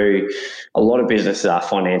 So a lot of businesses are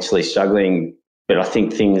financially struggling, but I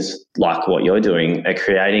think things like what you're doing are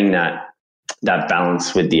creating that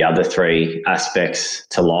balance with the other 3 aspects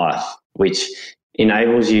to life, which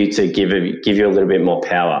enables you to give you a little bit more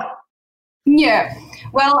power. Yeah.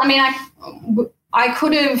 Well, I mean, I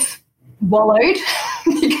could have wallowed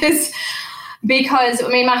because I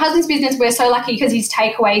mean, my husband's business, we're so lucky because his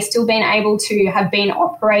takeaway is still being able to have been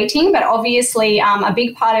operating, but obviously a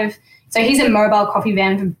big part of, so he's a mobile coffee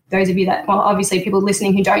van for those of you that, well, obviously people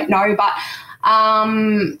listening who don't know, but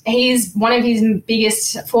he's one of his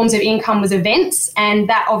biggest forms of income was events, and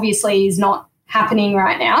that obviously is not happening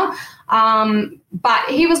right now. But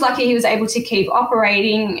he was lucky he was able to keep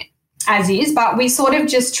operating as is, but we sort of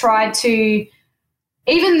just tried to,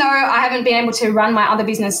 even though I haven't been able to run my other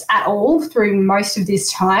business at all through most of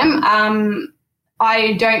this time,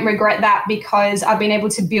 I don't regret that because I've been able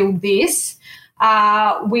to build this,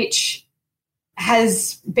 which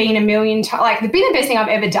has been a million times, like, been the best thing I've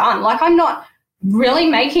ever done. Like, I'm not really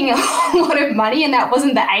making a lot of money, and that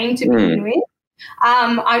wasn't the aim to begin with.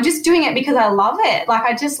 I'm just doing it because I love it. Like,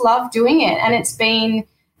 I just love doing it. And it's been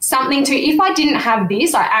something to, if I didn't have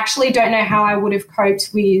this, I actually don't know how I would have coped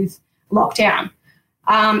with lockdown.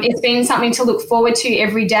 It's been something to look forward to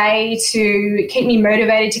every day, to keep me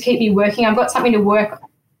motivated, to keep me working. I've got something to work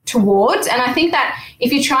towards. And I think that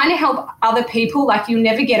if you're trying to help other people, like, you'll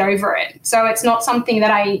never get over it. So it's not something that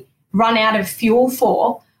I run out of fuel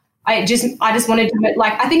for. I just wanted to,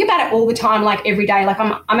 like, I think about it all the time, like every day. Like,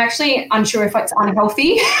 I'm actually unsure if it's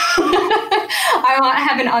unhealthy. I might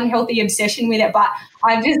have an unhealthy obsession with it, but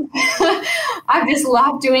I've just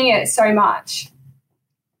loved doing it so much.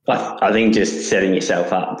 I think just setting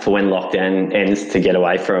yourself up for when lockdown ends to get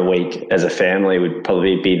away for a week as a family would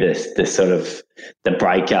probably be the sort of the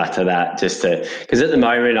breaker to that, because at the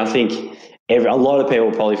moment I think a lot of people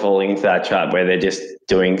are probably falling into that trap where they're just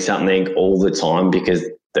doing something all the time because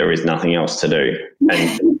there is nothing else to do.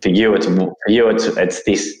 And for you, it's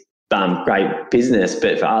this great business,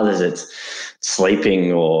 but for others, it's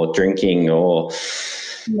sleeping or drinking or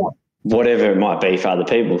whatever it might be for other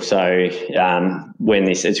people. So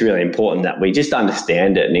it's really important that we just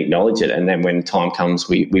understand it and acknowledge it, and then when time comes,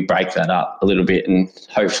 we break that up a little bit, and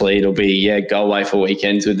hopefully it'll be go away for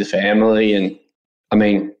weekends with the family. And I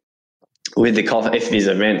mean, with the coffee, if there's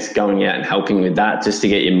events, going out and helping with that just to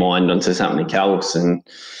get your mind onto something else and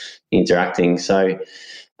interacting. So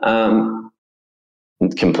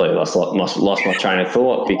completely lost my train of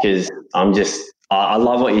thought because I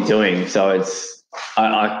love what you're doing. So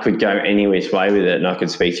I could go any which way with it and I could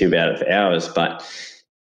speak to you about it for hours. But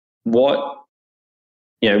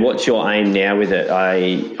what's your aim now with it?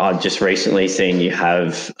 I've just recently seen you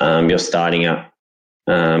have you're starting up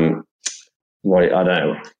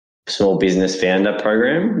small business founder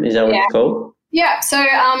program. Is that what it's called? Yeah. So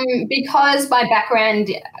because part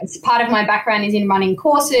of my background is in running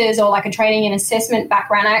courses or like a training and assessment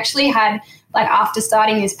background, I actually had, like, after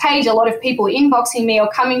starting this page, a lot of people inboxing me or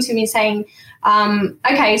coming to me saying,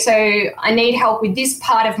 okay, so I need help with this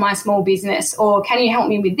part of my small business, or can you help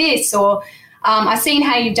me with this? Or I've seen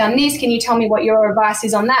how you've done this. Can you tell me what your advice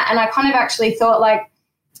is on that? And I kind of actually thought, like,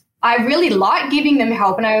 I really like giving them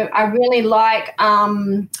help, and I really like,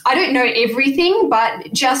 I don't know everything,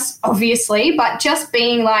 but just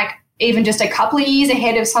being like even just a couple of years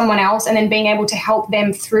ahead of someone else and then being able to help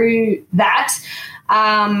them through that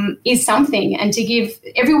is something. And to give,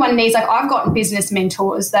 everyone needs, like, I've got business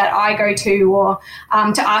mentors that I go to or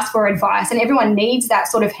to ask for advice, and everyone needs that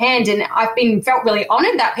sort of hand. And I've felt really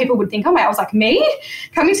honoured that people would think, oh my, I was like, me?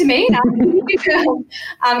 Coming to me and asking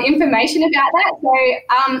information about that. So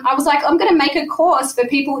I was like, I'm going to make a course for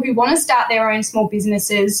people who want to start their own small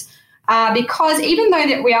businesses. Because even though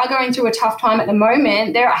that we are going through a tough time at the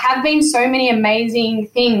moment, there have been so many amazing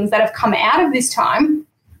things that have come out of this time.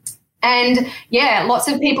 And, yeah, lots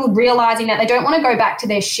of people realising that they don't want to go back to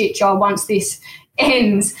their shit job once this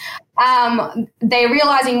ends. They're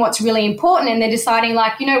realising what's really important, and they're deciding,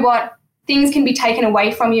 like, you know what, things can be taken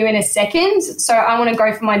away from you in a second, so I want to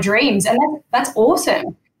go for my dreams. And that's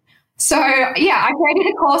awesome. So, yeah, I created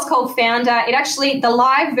a course called Founder. The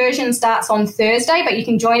live version starts on Thursday, but you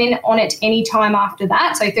can join in on it any time after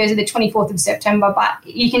that. So Thursday the 24th of September, but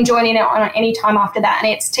you can join in on it any time after that.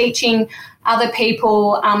 And it's teaching other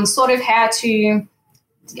people sort of how to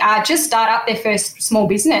just start up their first small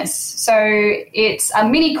business. So it's a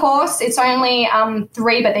mini course. It's only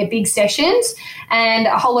 3, but they're big sessions, and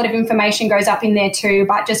a whole lot of information goes up in there too,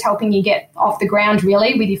 but just helping you get off the ground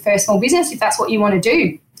really with your first small business. If that's what you want to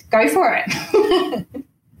do, go for it.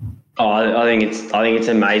 I think it's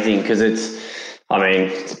amazing because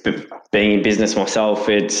being in business myself,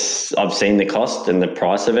 I've seen the cost and the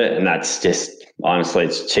price of it, and that's just, honestly,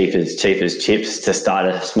 it's cheap as chips to start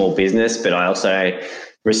a small business. But I also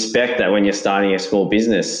respect that when you're starting a small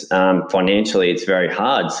business, financially, it's very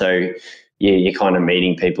hard. So you're kind of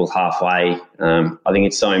meeting people halfway. I think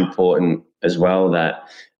it's so important as well that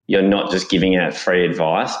you're not just giving out free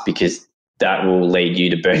advice, because that will lead you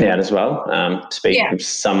to burnout as well. Speaking of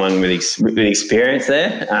someone with experience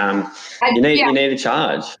there, you need to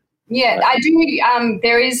charge. Yeah, I do. I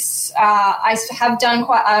have done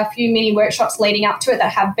quite a few mini workshops leading up to it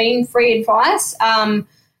that have been free advice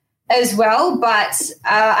as well. But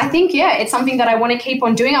I think, it's something that I want to keep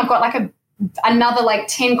on doing. I've got like another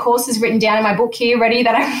 10 courses written down in my book here ready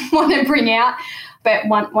that I want to bring out, but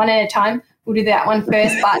one at a time. We'll do that one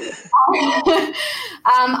first. But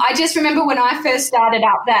I just remember when I first started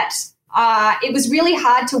up that it was really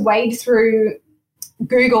hard to wade through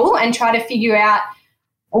Google and try to figure out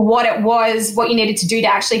what you needed to do to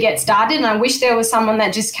actually get started. And I wish there was someone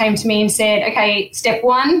that just came to me and said, okay, step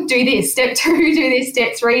 1, do this, step 2, do this,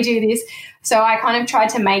 step 3, do this. So I kind of tried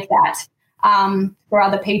to make that for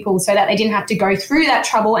other people so that they didn't have to go through that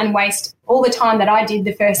trouble and waste all the time that I did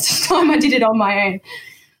the first time I did it on my own.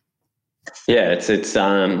 Yeah, it's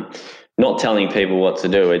not telling people what to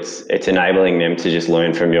do. It's enabling them to just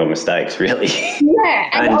learn from your mistakes, really. Yeah,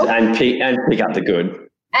 and pick up the good.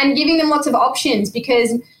 And giving them lots of options,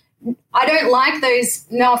 because I don't like those,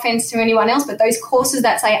 no offense to anyone else, but those courses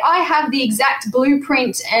that say, I have the exact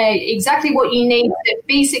blueprint, exactly what you need to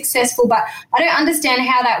be successful. But I don't understand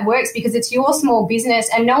how that works, because it's your small business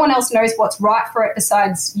and no one else knows what's right for it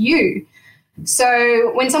besides you.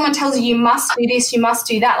 So when someone tells you must do this, you must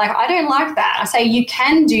do that, I don't like that. I say you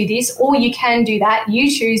can do this or you can do that. You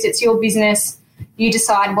choose. It's your business. You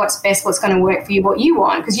decide what's best, what's going to work for you, what you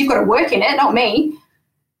want, because you've got to work in it, not me.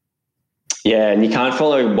 Yeah, and you can't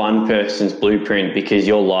follow one person's blueprint, because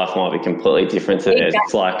your life might be completely different to theirs.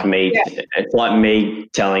 It's like me. Yeah. It's like me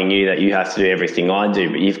telling you that you have to do everything I do,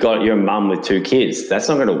 but you're a mum with 2 kids. That's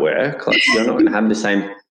not going to work. You're not going to have the same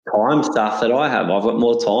time stuff that I have. I've got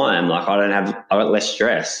more time. I've got less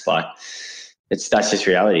stress. That's just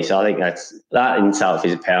reality. So I think that in itself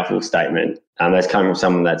is a powerful statement. That's coming from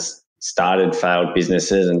someone that's started failed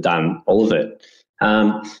businesses and done all of it.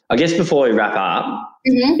 I guess before we wrap up,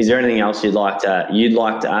 is there anything else you'd like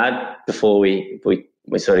to add before we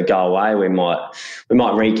sort of go away, we might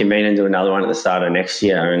reconvene and do another one at the start of next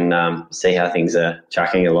year and see how things are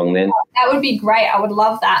tracking along then. That would be great. I would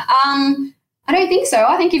love that. I don't think so.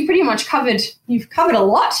 I think you've pretty much covered a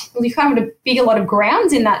lot. You've covered a lot of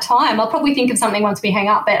grounds in that time. I'll probably think of something once we hang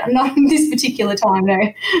up, but not in this particular time, no.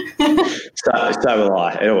 So will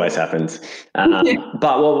I. It always happens.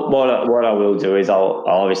 But what I will do is I'll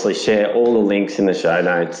obviously share all the links in the show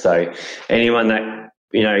notes. So anyone that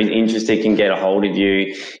is interested can get a hold of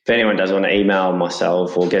you. If anyone does want to email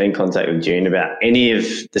myself or get in contact with June about any of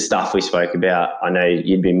the stuff we spoke about, I know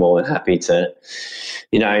you'd be more than happy to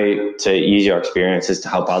use your experiences to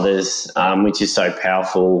help others, which is so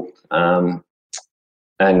powerful. And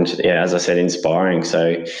yeah, as I said, inspiring.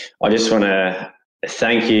 So I just want to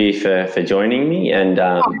thank you for joining me, and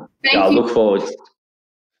I look forward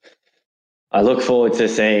to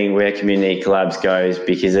seeing where Community Collabs goes,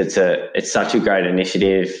 because it's such a great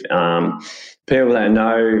initiative. People that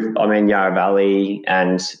know, I'm in Yarra Valley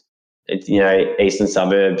and eastern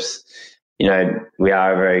suburbs. We are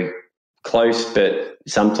a very close but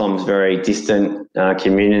sometimes very distant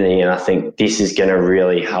community, and I think this is going to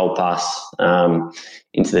really help us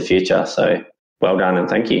into the future. So well done and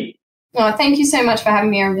thank you. Oh, thank you so much for having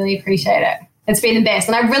me. I really appreciate it. It's been the best,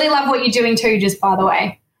 and I really love what you're doing too, just by the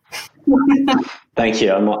way. Thank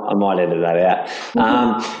you. I might edit that out.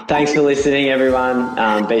 Thanks for listening, everyone.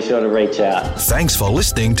 Be sure to reach out. Thanks for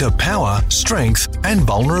listening to Power, Strength and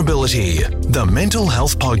Vulnerability, the Mental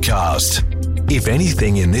Health Podcast. If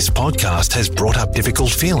anything in this podcast has brought up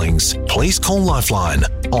difficult feelings, please call Lifeline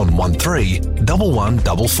on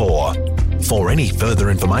 131144. For any further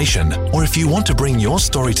information, or if you want to bring your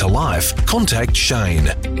story to life, contact Shane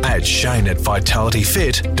at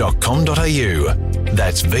shane@vitalityfit.com.au.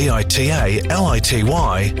 That's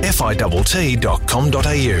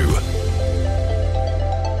VITALITYFITT.com.au.